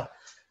kata,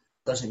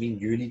 doesn't mean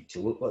you need to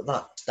look like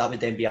that. That would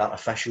then be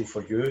artificial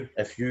for you.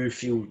 If you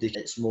feel that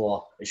it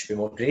should be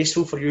more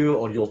graceful for you,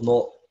 or you'll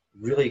not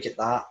really get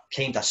that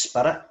kind of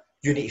spirit,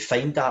 you need to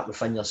find that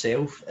within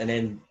yourself. And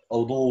then,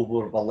 although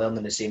we're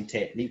learning the same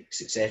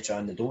techniques, etc.,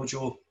 in the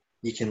dojo,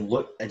 you can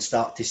look and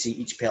start to see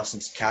each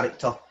person's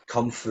character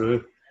come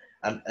through.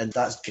 And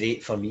that's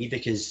great for me,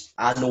 because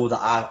I know that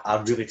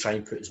I really try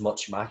and put as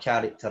much of my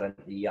character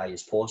into the EI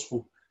as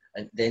possible,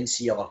 and then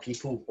see other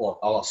people or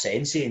other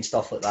sensei and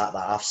stuff like that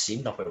I've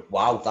seen. I thought,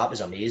 wow, that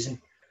was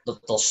amazing.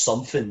 There's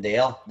something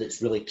there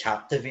that's really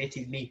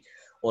captivated me.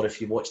 Or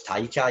if you watch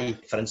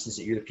Taikai, for instance,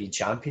 at European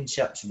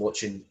Championships,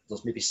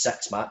 there's maybe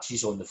 6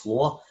 matches on the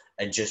floor,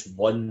 and just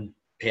one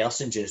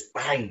person just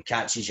bang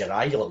catches your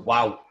eye. You're like,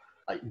 wow.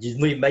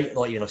 You might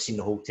not even have seen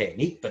the whole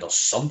technique, but there's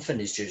something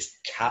that's just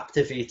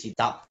captivated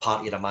that part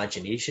of your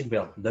imagination,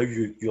 where now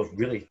you're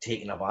really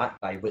taken aback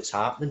by what's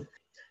happening.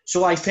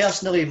 So I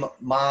personally,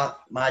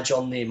 my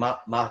journey,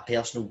 my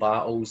personal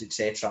battles,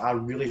 etc., I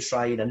really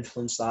try and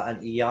influence that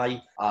in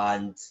EI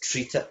and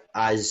treat it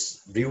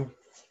as real,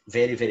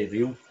 very, very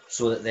real,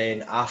 so that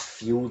then I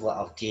feel like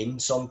I've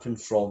gained something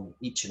from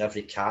each and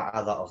every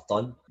kata that I've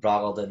done,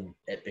 rather than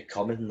it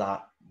becoming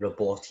that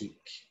robotic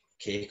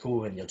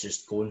keiko and you're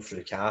just going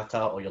through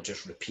kata, or you're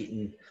just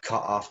repeating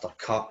cut after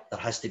cut. There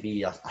has to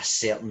be a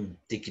certain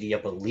degree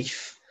of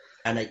belief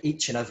in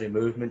each and every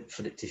movement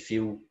for it to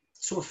feel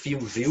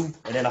real.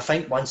 And then I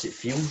think once it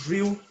feels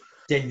real,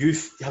 then you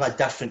have a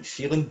different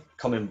feeling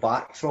coming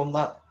back from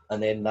that.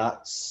 And then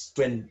that's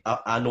when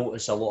I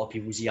notice a lot of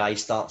people's EI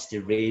starts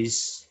to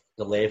raise,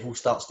 the level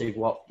starts to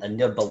go up, and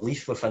their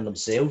belief within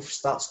themselves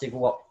starts to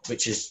go up,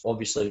 which is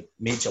obviously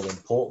majorly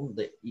important,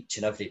 that each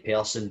and every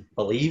person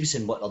believes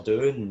in what they're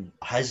doing and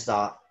has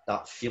that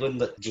feeling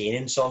that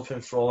gaining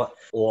something from it.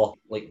 Or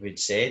like we'd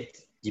said,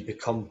 you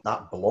become,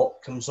 that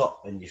block comes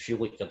up and you feel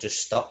like you're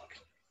just stuck.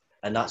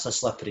 And that's a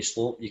slippery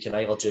slope. You can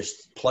either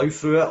just plough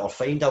through it or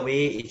find a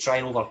way to try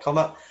and overcome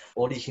it,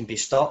 or you can be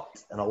stuck.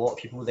 And a lot of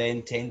people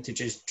then tend to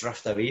just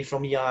drift away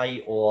from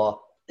EI,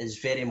 or it's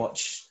very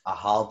much a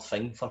hard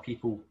thing for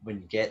people when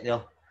you get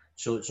there.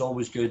 So it's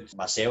always good,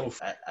 myself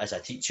as a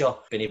teacher,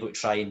 being able to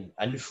try and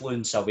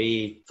influence a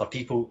way for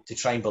people to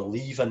try and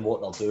believe in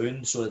what they're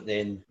doing, so that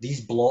then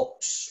these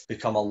blocks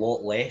become a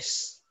lot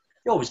less.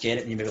 You always get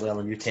it when you maybe learn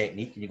a new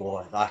technique and you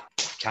go, I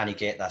can't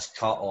get this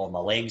cut, or my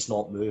leg's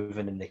not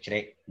moving in the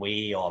correct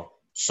way, or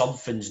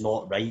something's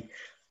not right.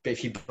 But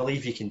if you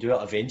believe you can do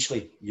it,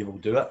 eventually you will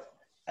do it.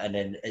 And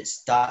then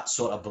it's that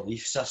sort of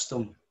belief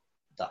system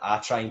that I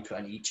try and put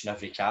in each and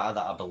every kata,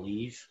 that I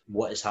believe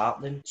what is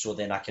happening, so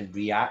then I can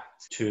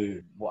react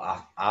to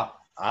what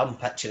I'm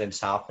picturing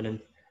is happening.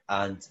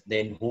 And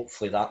then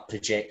hopefully that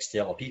projects to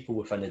other people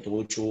within the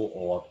dojo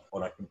or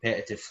on a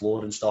competitive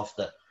floor and stuff,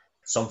 that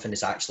something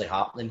is actually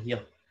happening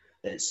here.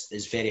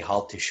 It's very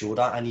hard to show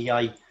that in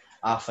EI,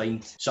 I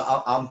find.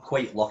 So I'm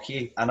quite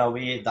lucky in a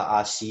way that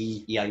I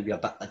see EI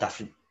with a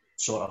different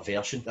sort of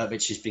version,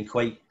 which has been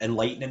quite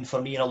enlightening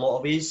for me in a lot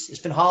of ways.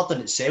 It's been hard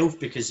in itself,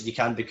 because you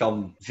can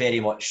become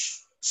very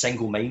much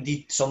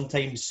single-minded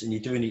sometimes, and you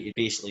do need to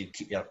basically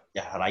keep your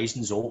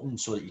horizons open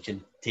so that you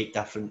can take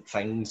different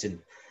things and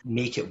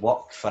make it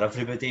work for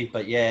everybody.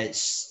 But yeah,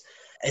 it's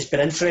been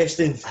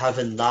interesting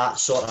having that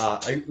sort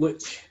of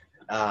outlook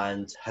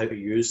and how to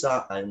use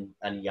that in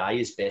EI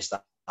as best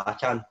I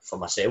can for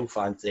myself,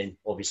 and then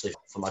obviously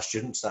for my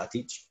students that I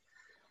teach.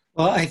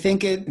 Well, I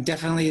think it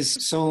definitely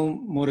is so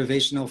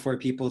motivational for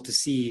people to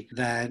see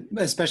that,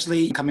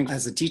 especially coming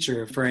as a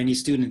teacher for any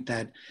student,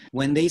 that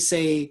when they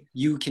say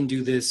you can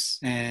do this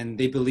and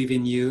they believe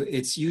in you,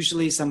 it's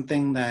usually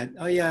something that,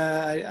 oh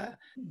yeah,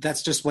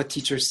 that's just what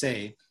teachers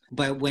say.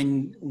 But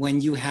when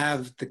you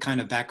have the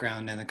kind of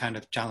background and the kind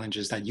of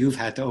challenges that you've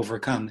had to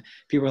overcome,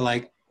 people are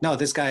like, no,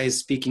 this guy is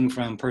speaking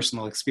from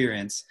personal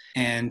experience.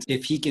 And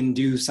if he can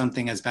do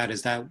something as bad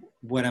as that,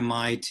 what am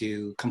I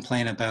to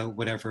complain about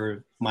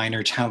whatever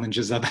minor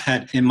challenges I've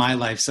had in my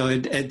life? So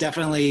it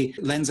definitely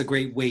lends a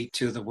great weight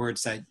to the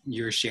words that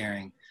you're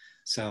sharing.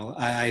 So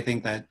I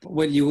think that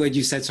what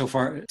you said so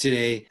far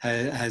today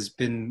has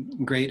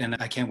been great, and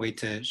I can't wait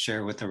to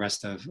share with the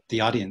rest of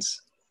the audience.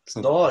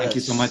 So thank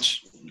you so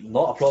much.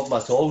 Not a problem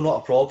at all,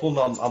 not a problem.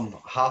 I'm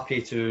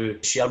happy to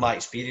share my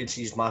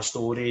experiences, my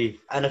story,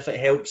 and if it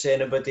helps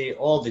anybody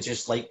or they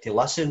just like to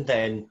listen,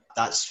 then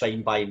that's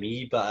fine by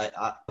me. But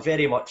I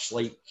very much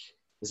like,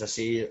 as I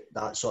say,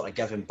 that sort of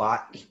giving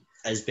back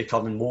is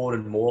becoming more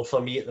and more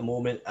for me at the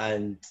moment,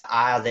 and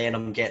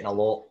I'm getting a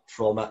lot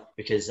from it,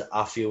 because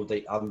I feel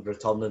like I'm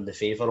returning the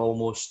favour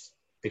almost.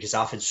 because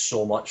I've had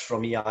so much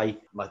from EI,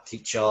 my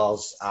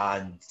teachers,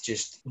 and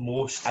just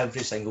most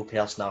every single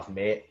person I've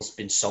met. There's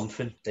been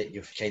something that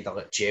you've kind of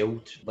like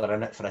gelled. We're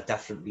in it for a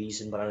different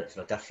reason, we're in it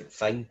for a different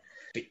thing.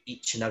 But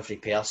each and every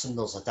person,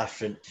 there's a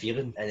different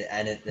feeling,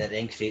 and it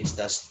then creates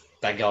this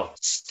bigger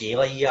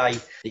scale of EI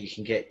that you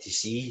can get to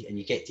see, and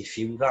you get to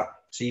feel that.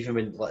 So even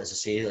when, like, as I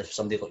say, if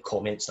somebody like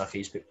comments on a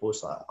Facebook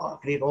post like, "Oh,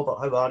 great, Robert,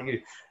 how are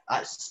you?"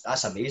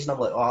 That's amazing. I'm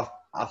like, oh,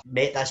 I've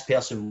met this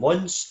person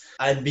once,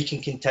 and we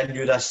can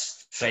continue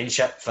this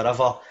friendship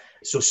forever.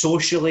 So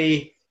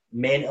socially,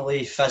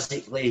 mentally,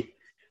 physically,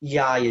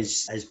 EI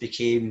has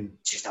become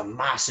just a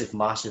massive,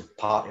 massive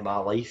part of my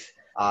life,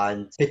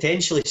 and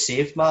potentially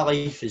saved my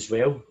life as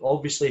well.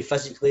 Obviously,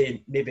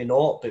 physically, maybe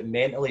not, but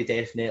mentally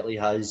definitely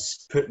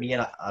has put me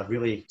in a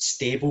really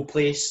stable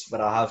place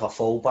where I have a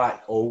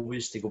fallback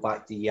always to go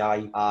back to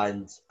EI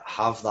and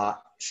have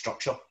that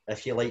structure,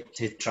 if you like,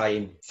 to try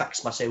and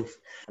fix myself.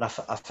 And I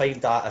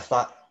find that if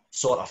that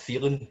sort of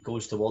feeling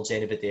goes towards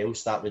anybody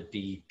else, that would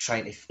be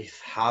trying to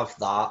have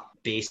that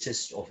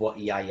basis of what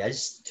EI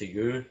is to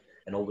you,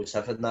 and always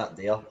having that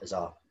there as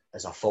a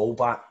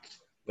fallback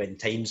when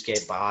times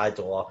get bad,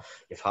 or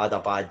you've had a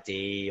bad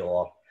day,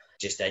 or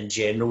just in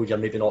general you're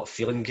maybe not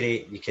feeling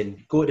great. You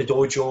can go to the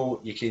dojo,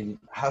 you can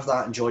have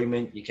that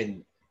enjoyment, you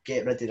can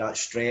get rid of that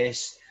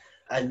stress,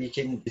 and you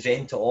can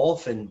vent it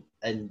off, and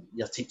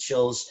your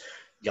teachers,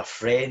 your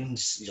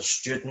friends, your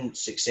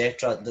students,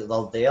 etc.,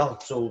 they're there.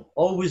 So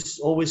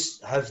always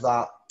have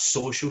that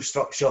social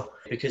structure,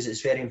 because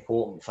it's very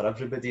important for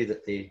everybody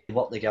that they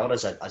work together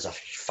as a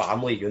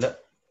family unit.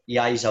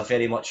 EI is a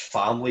very much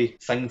family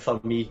thing for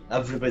me.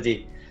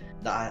 Everybody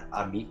that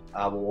I meet,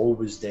 I will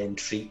always then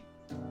treat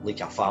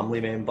like a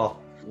family member.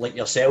 Like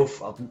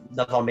yourself, I've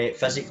never met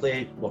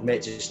physically, we've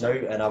met just now,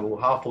 and I will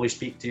happily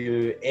speak to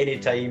you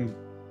anytime,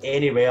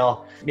 anywhere.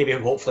 Maybe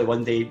hopefully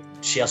one day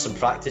share some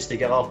practice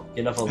together.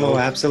 You never know. Oh,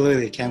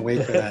 absolutely. Can't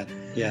wait for that.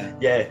 Yeah.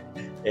 Yeah,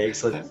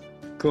 excellent.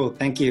 Cool,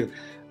 thank you.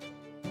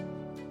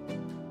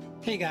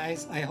 Hey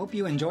guys, I hope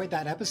you enjoyed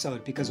that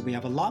episode, because we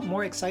have a lot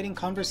more exciting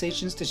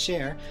conversations to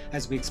share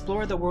as we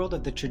explore the world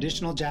of the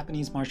traditional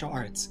Japanese martial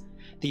arts.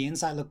 The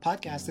Inside Look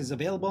podcast is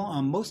available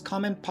on most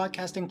common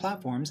podcasting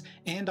platforms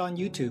and on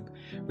YouTube.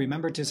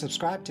 Remember to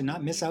subscribe to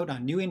not miss out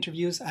on new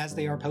interviews as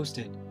they are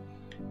posted.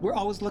 We're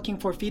always looking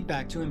for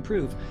feedback to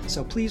improve,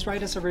 so please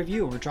write us a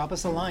review or drop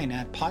us a line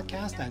at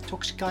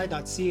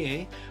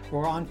podcast@tokushikai.ca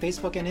or on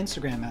Facebook and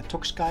Instagram at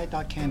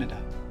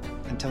tokushikai.canada.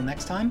 Until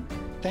next time,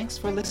 thanks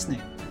for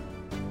listening.